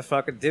is what the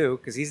fuck it do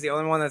because he's the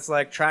only one that's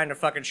like trying to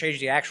fucking change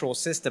the actual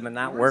system and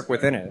not work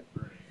within it.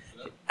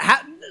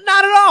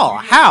 Not at all.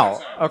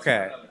 How?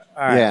 Okay.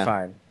 All right. Yeah.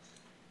 Fine.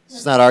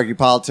 Let's not argue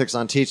politics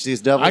on Teach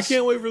These Devils. I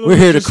can't wait for them We're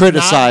here to just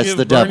criticize not give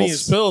the Bernie devils.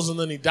 his pills, and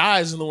then he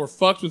dies, and then we're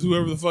fucked with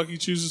whoever the fuck he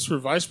chooses for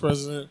vice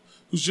president,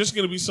 who's just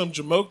going to be some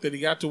jamoke that he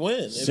got to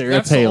win. And Sarah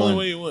that's the Palin. only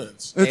way he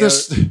wins. It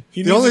just-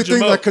 He the needs only a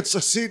thing jamoke. that could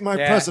succeed my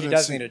Yeah, presidency. he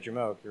does need a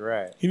jamoke. You're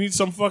right. He needs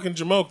some fucking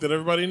jamoke that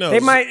everybody knows. They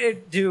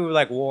might do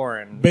like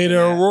Warren. Beto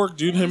Yeah. O'Rourke,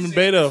 dude, him and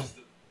Beto.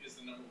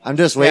 I'm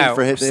just waiting Yeah,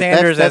 for him.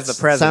 Sanders that as the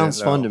president,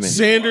 sounds fun though. to me.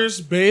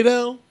 Sanders,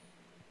 Beto,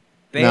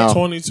 No.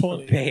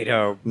 2020.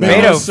 Beto. No.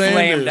 Beto Sanders.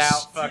 flamed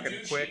out fucking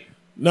quick.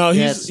 No,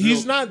 Yeah,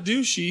 he's not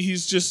douchey.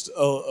 He's just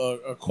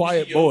a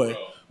quiet boy,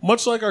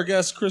 much like our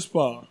guest Chris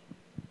Paul.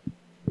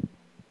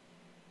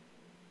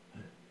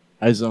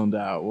 I zoned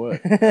out.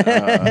 What?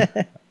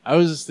 I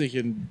was just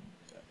thinking,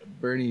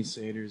 Bernie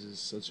Sanders is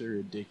such a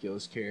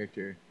ridiculous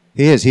character.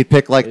 He is. He'd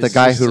pick like the It's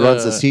guy who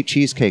just, runs the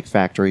cheesecake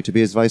factory to be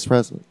his vice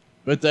president.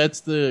 But that's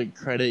the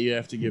credit you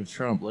have to give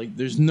Trump. Like,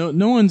 there's no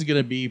one's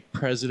gonna be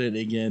president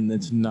again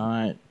that's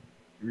not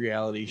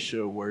reality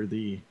show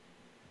worthy.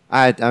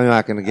 I'm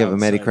not going to give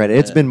him any Outside credit. of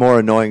It's that. been more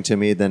annoying to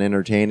me than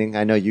entertaining.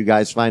 I know you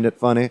guys find it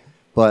funny,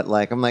 but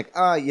like I'm like,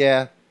 oh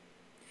yeah.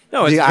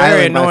 No, it's The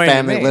very island my annoying to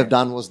family me. lived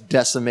on was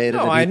decimated,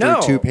 No, and I he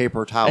know. threw 2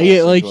 paper towels.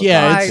 Yeah, like into a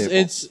yeah, coffee table.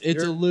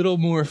 it's a little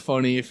more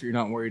funny if you're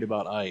not worried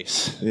about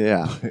ice.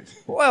 Yeah.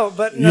 Well,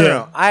 but no, Yeah.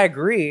 no, I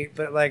agree.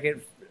 But like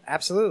it,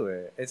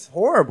 absolutely, it's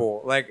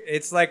horrible. Like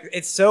it's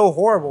so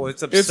horrible.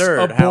 It's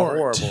absurd how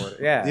abhorrent. horrible.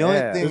 It, yeah. The only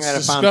yeah. thing It's that I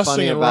found disgusting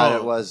funny and about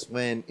wrong. it was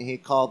when he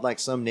called like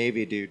some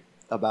Navy dude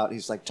about.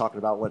 He's like talking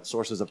about what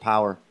sources of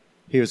power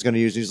he was going to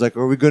use. He's like,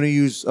 "Are we going to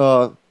use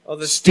Oh,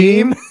 the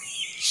steam?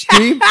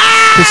 Steam?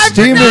 Because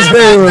steam is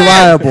very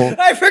reliable."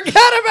 I forgot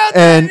about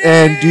that.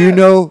 And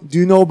do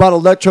you know about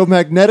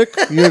electromagnetic?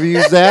 You ever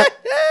use that?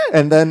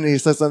 And then he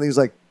says something. He's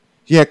like,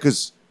 "Yeah,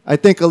 because I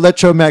think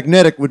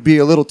electromagnetic would be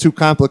a little too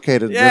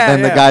complicated." Yeah, and then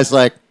yeah. the guy's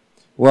like,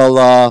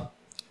 "Well,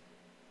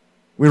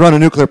 we run a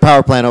nuclear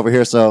power plant over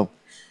here, so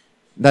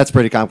that's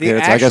pretty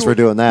complicated. So I guess actual- we're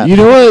doing that." You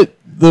know what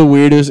the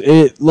weirdest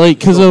because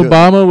So good.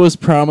 Obama was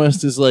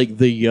promised as like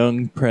the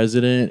young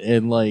president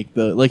and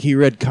like he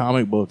read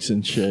comic books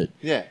and shit.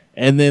 Yeah.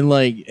 And then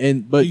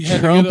but He had to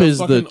Trump get a is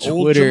the fucking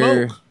old Twitter.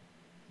 jamoke.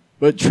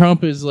 But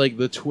Trump is like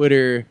the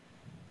Twitter.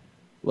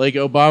 Like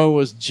Obama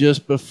was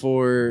just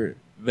before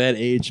that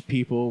age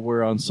people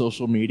were on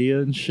social media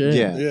and shit.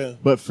 Yeah. Yeah,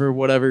 But for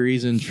whatever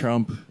reason,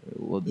 Trump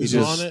he's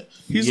just on it.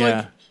 He's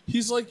yeah.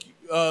 like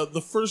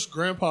the first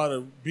grandpa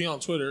to be on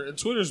Twitter, and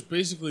Twitter's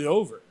basically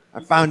over.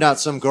 I found out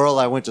some girl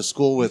I went to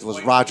school with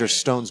was Roger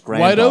Stone's White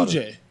granddaughter.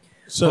 OJ.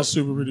 Says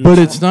super producer. But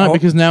it's not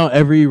because now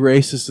every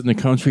racist in the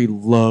country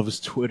loves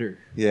Twitter.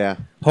 Yeah.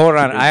 Hold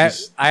on, I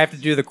just- have to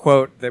do the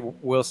quote that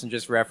Wilson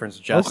just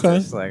referenced.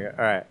 Justice. Like,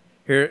 all right,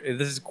 here.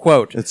 This is a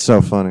quote. It's so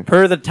funny.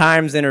 Per the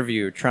Times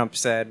interview, Trump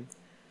said,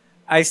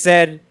 I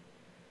said,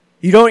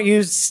 "You don't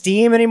use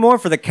steam anymore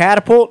for the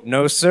catapult?"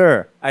 "No,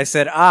 sir." I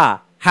said,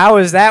 how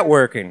is that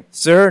working?"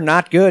 "Sir,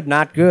 not good,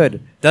 not good.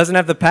 Doesn't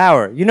have the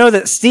power. You know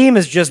that steam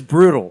is just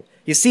brutal.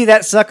 You see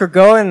that sucker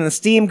going and the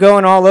steam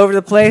going all over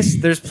the place?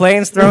 There's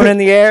planes thrown in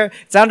the air. It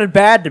sounded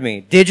bad to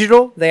me.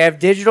 Digital? They have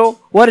digital?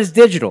 What is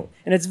digital?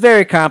 And it's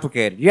very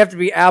complicated. You have to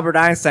be Albert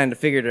Einstein to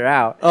figure it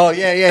out." Oh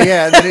yeah.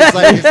 And then he's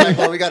like,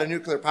 "Well, we got a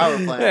nuclear power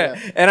plant."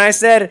 Yeah. And I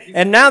said,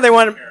 and now they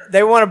want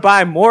to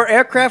buy more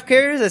aircraft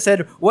carriers. I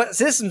said, "What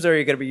systems are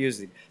you going to be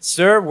using?"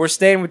 "Sir, we're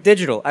staying with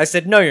digital." I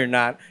said, "No, you're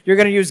not. You're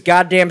going to use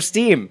goddamn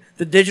steam.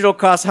 The digital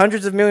costs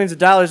hundreds of millions of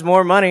dollars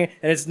more money,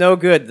 and it's no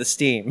good, the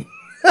steam."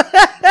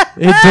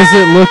 It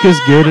doesn't look as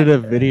good at a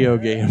video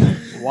game.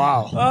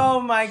 wow.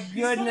 Oh my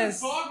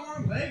goodness.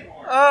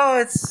 Oh,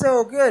 it's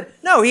so good.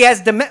 No, he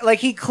has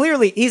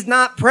he's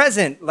not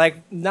present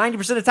like 90%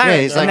 of the time.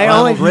 Yeah, he's And like they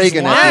Ronald only-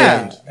 Reagan at the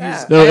Yeah, end.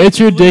 yeah. No, it's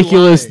Absolutely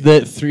ridiculous lying.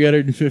 that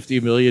 350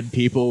 million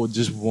people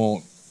just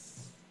won't.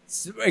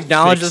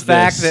 Acknowledge the Fix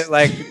fact this.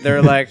 that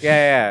they're like,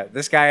 yeah,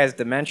 this guy has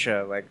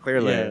dementia, like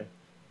clearly. Yeah.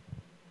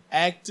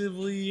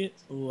 Actively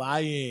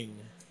lying.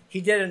 He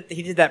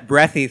did that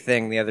breathy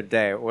thing the other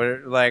day where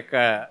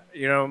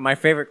my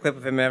favorite clip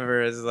of him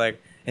ever is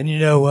like, "And you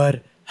know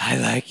what? I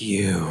like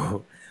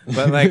you."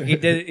 But like he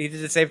did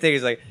the same thing.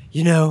 He's like,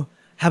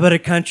 how about a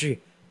country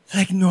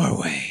like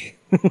Norway?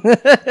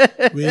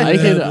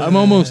 I'm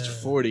almost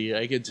 40.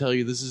 I can tell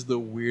you this is the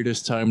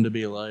weirdest time to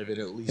be alive in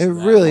at least. It that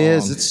really long.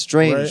 is. It's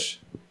strange.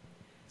 Right?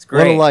 It's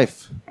great. What a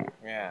life.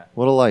 Yeah.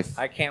 What a life.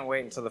 I can't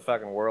wait until the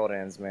fucking world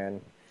ends, man.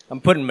 I'm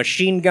putting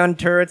machine gun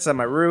turrets on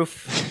my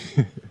roof.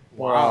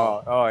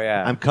 Wow. Oh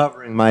yeah. I'm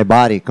covering my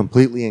body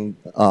completely in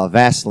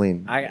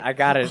Vaseline, I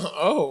got it.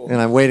 Oh.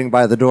 and I'm waiting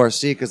by the door.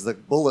 See, because the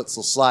bullets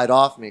will slide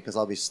off me because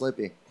I'll be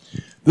slippy.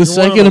 The You're one of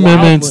Second the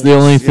Amendment's the wildlings.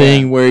 only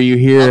thing Yeah. where you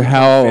hear I'm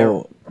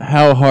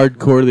how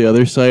hardcore the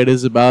other side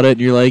is about it,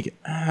 and you're like,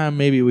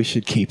 maybe we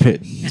should keep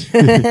it.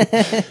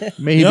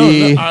 Maybe.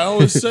 No, I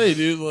always say,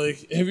 dude,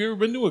 like, have you ever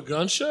been to a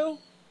gun show?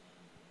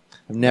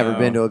 I've never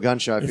been to a gun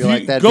show. I If feel you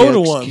like that'd go be to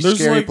a one, there's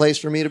scary like- place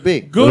for me to be.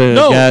 Go, Would've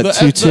no, got the,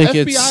 two the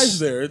tickets. FBI's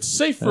there. It's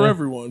safe for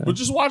everyone. But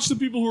just watch the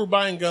people who are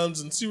buying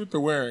guns and see what they're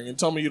wearing and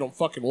tell me you don't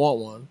fucking want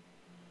one.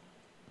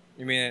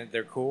 You mean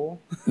they're cool?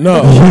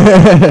 No,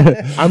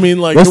 I mean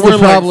like What's they're the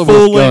wearing problem like with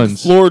full-length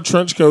guns? floor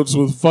trench coats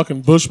with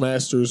fucking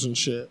Bushmasters and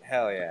shit.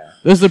 Hell yeah.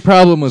 That's the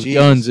problem with Jeez.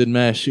 guns in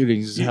mass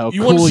shootings is how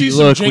You wanna cool see you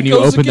some look when you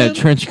Jinkos open again? that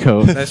trench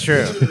coat. That's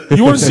true.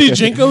 You want to see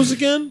Jinkos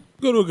again?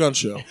 Go to a gun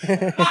show.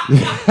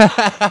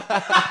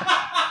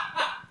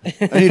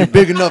 I need a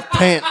big enough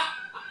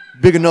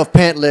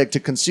pant leg to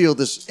conceal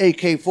this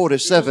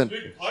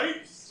AK-47.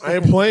 I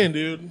ain't playing,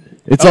 dude.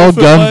 It's all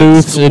Elephant gun legs,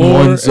 booths and galore,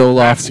 one and Zoloft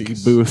Nazis.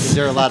 Is booth.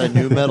 there a lot of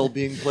new metal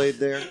being played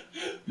there?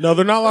 No,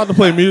 they're not allowed to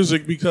play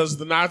music because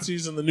the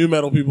Nazis and the new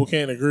metal people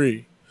can't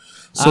agree.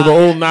 So the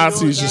old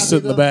Nazis just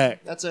sit in the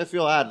back. That's I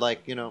feel odd.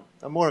 Like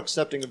I'm more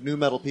accepting of new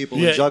metal people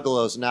Yeah. and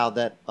juggalos now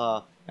that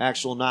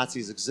actual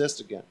Nazis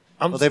exist again.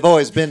 I'm- Well, they've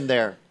always been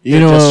there. You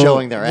They're know, just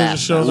showing their they're ass.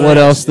 just showing now. their What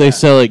ass, else they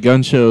sell at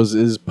gun shows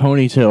is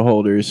ponytail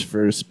holders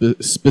for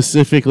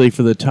specifically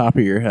for the top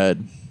of your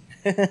head.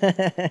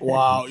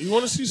 Wow, you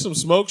want to see some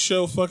smoke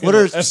show? Fucking What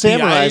are FBI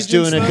samurais agents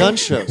doing at now? gun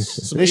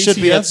shows? Some They should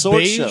be at ATF sword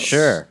beige? shows.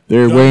 Sure.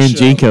 They're Gun wearing show.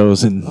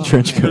 jinkos and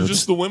trench They're coats.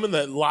 just the women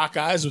that lock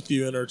eyes with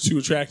you and are too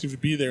attractive to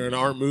be there and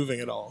aren't moving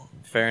at all.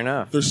 Fair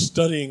enough. They're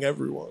studying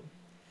everyone.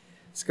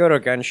 Let's go to a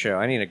gun show.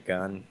 I need a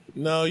gun.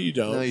 No, you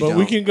don't. No, you but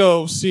we don't. can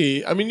go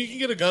see. I mean, you can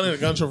get a gun at a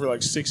gun show for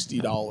like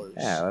 $60.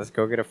 Yeah, let's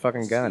go get a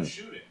fucking gun.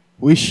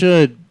 We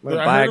should. We'll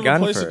I buy heard a of gun a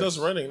place first. that does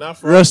renting, not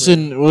for me.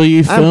 Rustin, will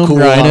you film cool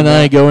Ryan on and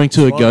I that. going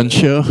to a Fun. gun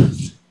show?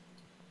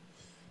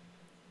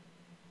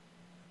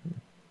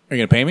 Are you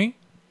gonna pay me?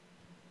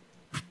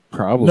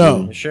 Probably.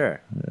 No.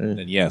 Sure.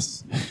 Then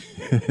yes.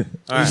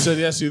 You said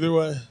yes either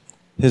way.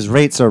 His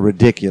rates are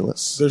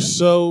ridiculous. They're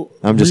so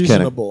I'm just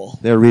reasonable.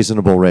 kidding. They're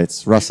reasonable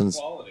rates. Rustin's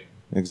Quality.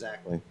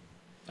 exactly.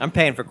 I'm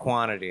paying for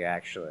quantity,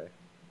 actually.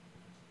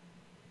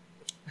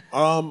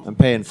 I'm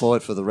paying for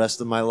it for the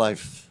rest of my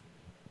life.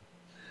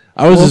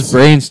 I was Well, just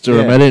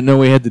brainstorming. yeah. I didn't know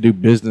we had to do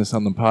business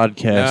on the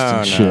podcast No, and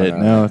no, shit.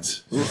 no. Now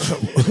it's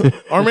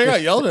Armin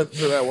got yelled at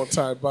for that one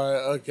time by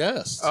a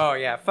guest. Oh,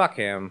 yeah, fuck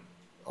him.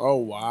 Oh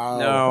wow.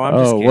 No, I'm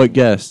just oh, kidding. what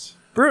guest?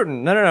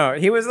 Bruton. No.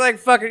 He was like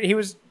fucking.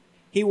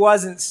 He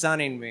wasn't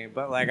sunning me,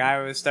 but like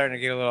I was starting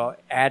to get a little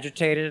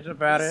agitated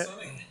about it.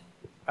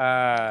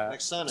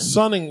 Like Sonic.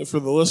 Sunning for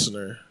the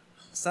listener.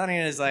 Sunning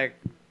is like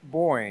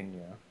boring, you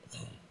know.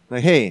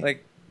 Like hey,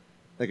 like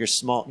Like you're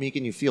small,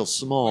 making you feel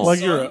small.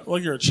 Like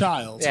you're a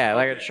child. yeah,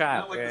 like a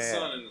child. Not like the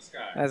sun in the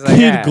sky. I was like,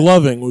 Kid yeah.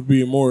 gloving would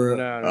be more.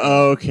 No.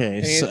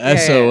 Okay, so Yeah, yeah.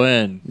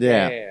 SON.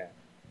 yeah.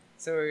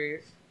 So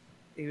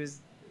he was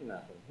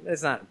nothing.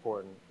 It's not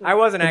important. I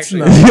wasn't It's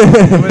actually.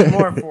 not. It was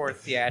more for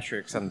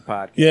theatrics on the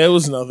podcast. Yeah, it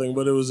was nothing,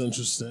 but it was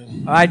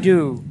interesting. I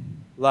do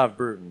love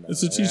Bruton. though.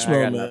 It's a teach I got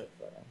moment. nothing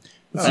for him.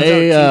 It's I,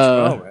 a- Teach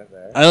uh, moment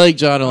there. I like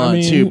John a lot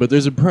mean- too, but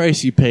there's a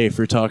price you pay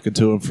for talking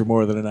to him for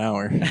more than an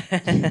hour. He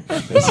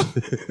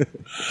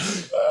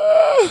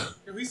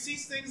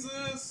sees things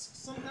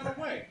some kind of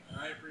way.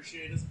 I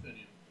appreciate his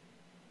opinion.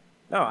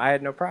 No, I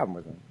had no problem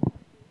with him.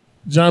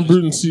 John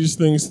Bruton sees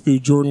things through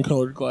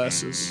Jordan-colored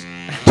glasses.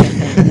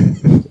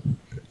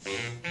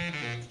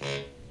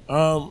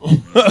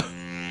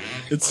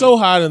 It's so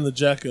hot in the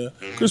Jekka.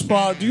 Chris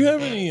Paul, do you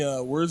have any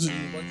words that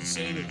you'd like to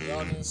say to the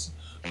audience?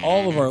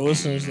 All of our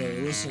listeners that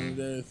are listening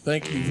today,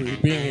 thank you for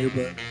being here,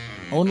 but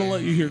I want to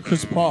let you hear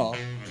Chris Paul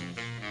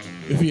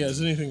if he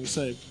has anything to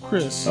say.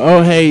 Chris.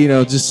 Oh, hey,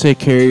 just take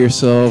care of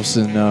yourselves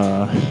and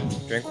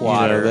Drink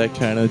water. that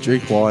kind of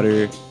drink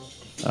water.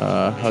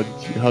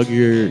 Hug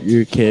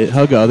your kid,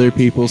 hug other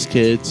people's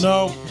kids,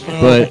 No.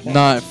 but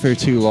not for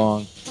too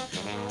long.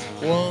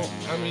 Well,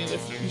 I mean,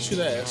 if you should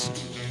ask.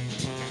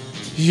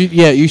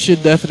 You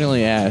should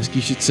definitely ask.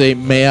 You should say,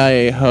 "May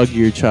I hug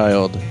your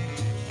child?"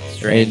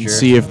 Stranger. and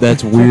see if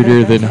that's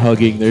weirder than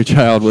hugging their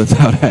child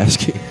without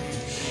asking.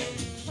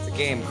 It's a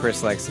game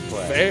Chris likes to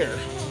play. Fair.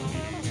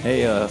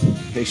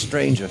 Hey,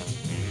 stranger.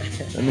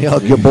 Let me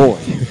hug your boy.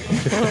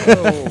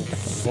 Oh,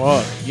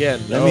 fuck. Yeah,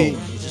 no.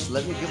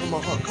 Let me give him a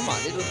hug. Come on,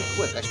 it'll be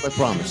quick. I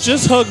promise.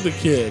 Just hug the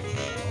kid.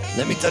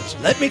 Let me touch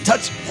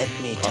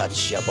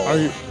your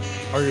boy.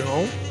 Are you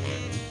home?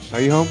 Are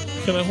you home?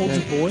 Can I hold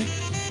your boy?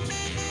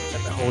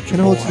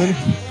 Can I hold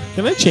Smitty?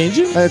 Can I change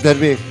him?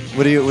 That'd be.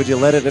 Would you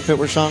let it if it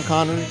were Sean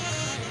Connery?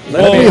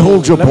 Let me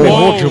hold your boy.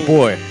 hold your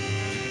boy.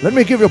 Let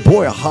me give your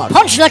boy a hug.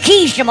 Punch the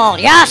keys, Jamal.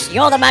 Yes,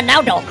 you're the man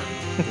now, dog.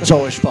 It's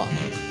always fun.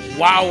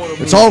 Wow, what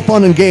a It's all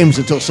fun and games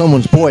until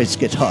someone's boys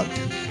get hugged.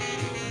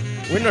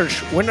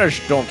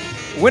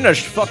 Winners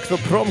fuck the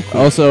prom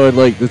queen. Also, I'd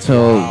like to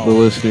tell the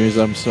listeners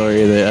I'm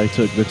sorry that I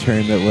took the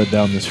turn that led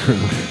down this road.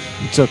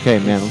 It's okay,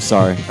 man. I'm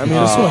sorry. I mean,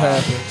 that's what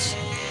happens.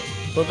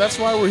 But that's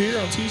why we're here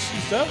on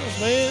TC's Devils,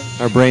 man.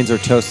 Our brains are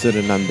toasted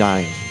and I'm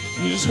dying.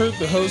 You just heard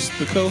the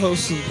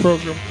co-host of the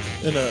program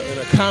in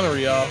a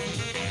Connery off.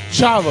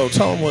 Chavo,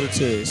 tell him what it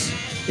is.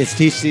 It's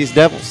TC's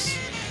Devils.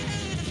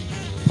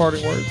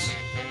 Parting words.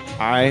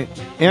 I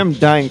am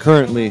dying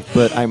currently,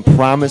 but I'm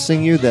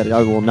promising you that it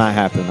will not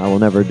happen. I will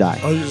never die.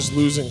 Oh, you're just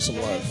losing some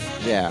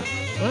life. Yeah.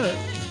 All right.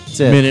 That's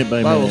it. Minute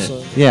by Bye, minute.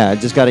 Wilson. Yeah, I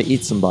just got to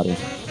eat somebody.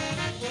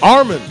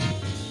 Almond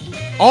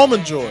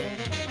Joy.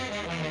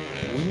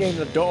 We named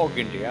the dog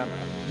Indiana.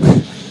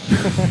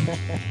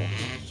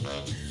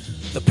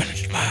 The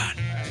penitent man.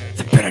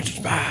 The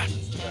penitent man.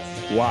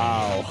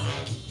 Wow.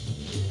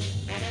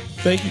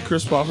 Thank you,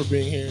 Chris Paul, for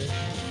being here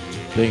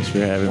Thanks for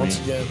having once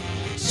me. again.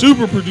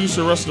 Super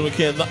producer Rustin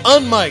McCann, the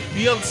unmiked,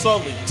 the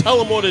unsullied. Tell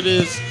them what it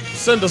is.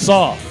 Send us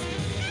off.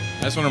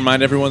 I just want to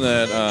remind everyone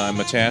that I'm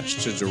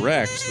attached to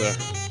direct the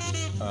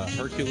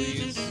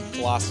Hercules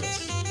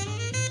Colossus.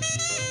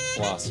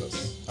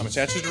 I'm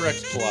attached to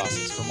direct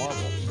Colossus for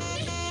Marvel.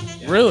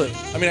 Really?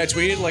 I mean, I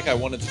tweeted like I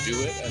wanted to do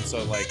it, and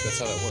so like that's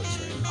how that works,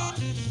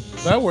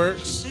 right? That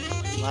works.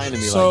 Lying to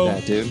me So- like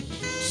that, dude.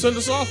 Send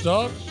us off,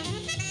 dog.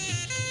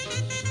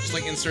 Just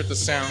like insert the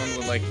sound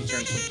when like he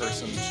turns from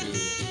person to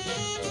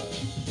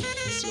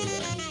steel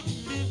guy.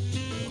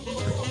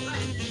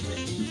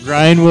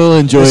 Ryan will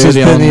enjoy This has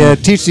it. been on- the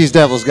Teach These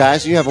Devils,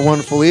 guys. You have a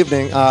wonderful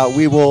evening.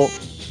 We will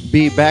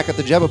be back at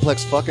the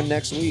Jebaplex fucking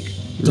next week.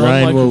 Done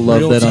Ryan like will a love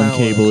real that on talent.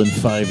 cable in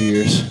 5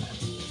 years.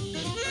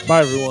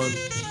 Bye, everyone.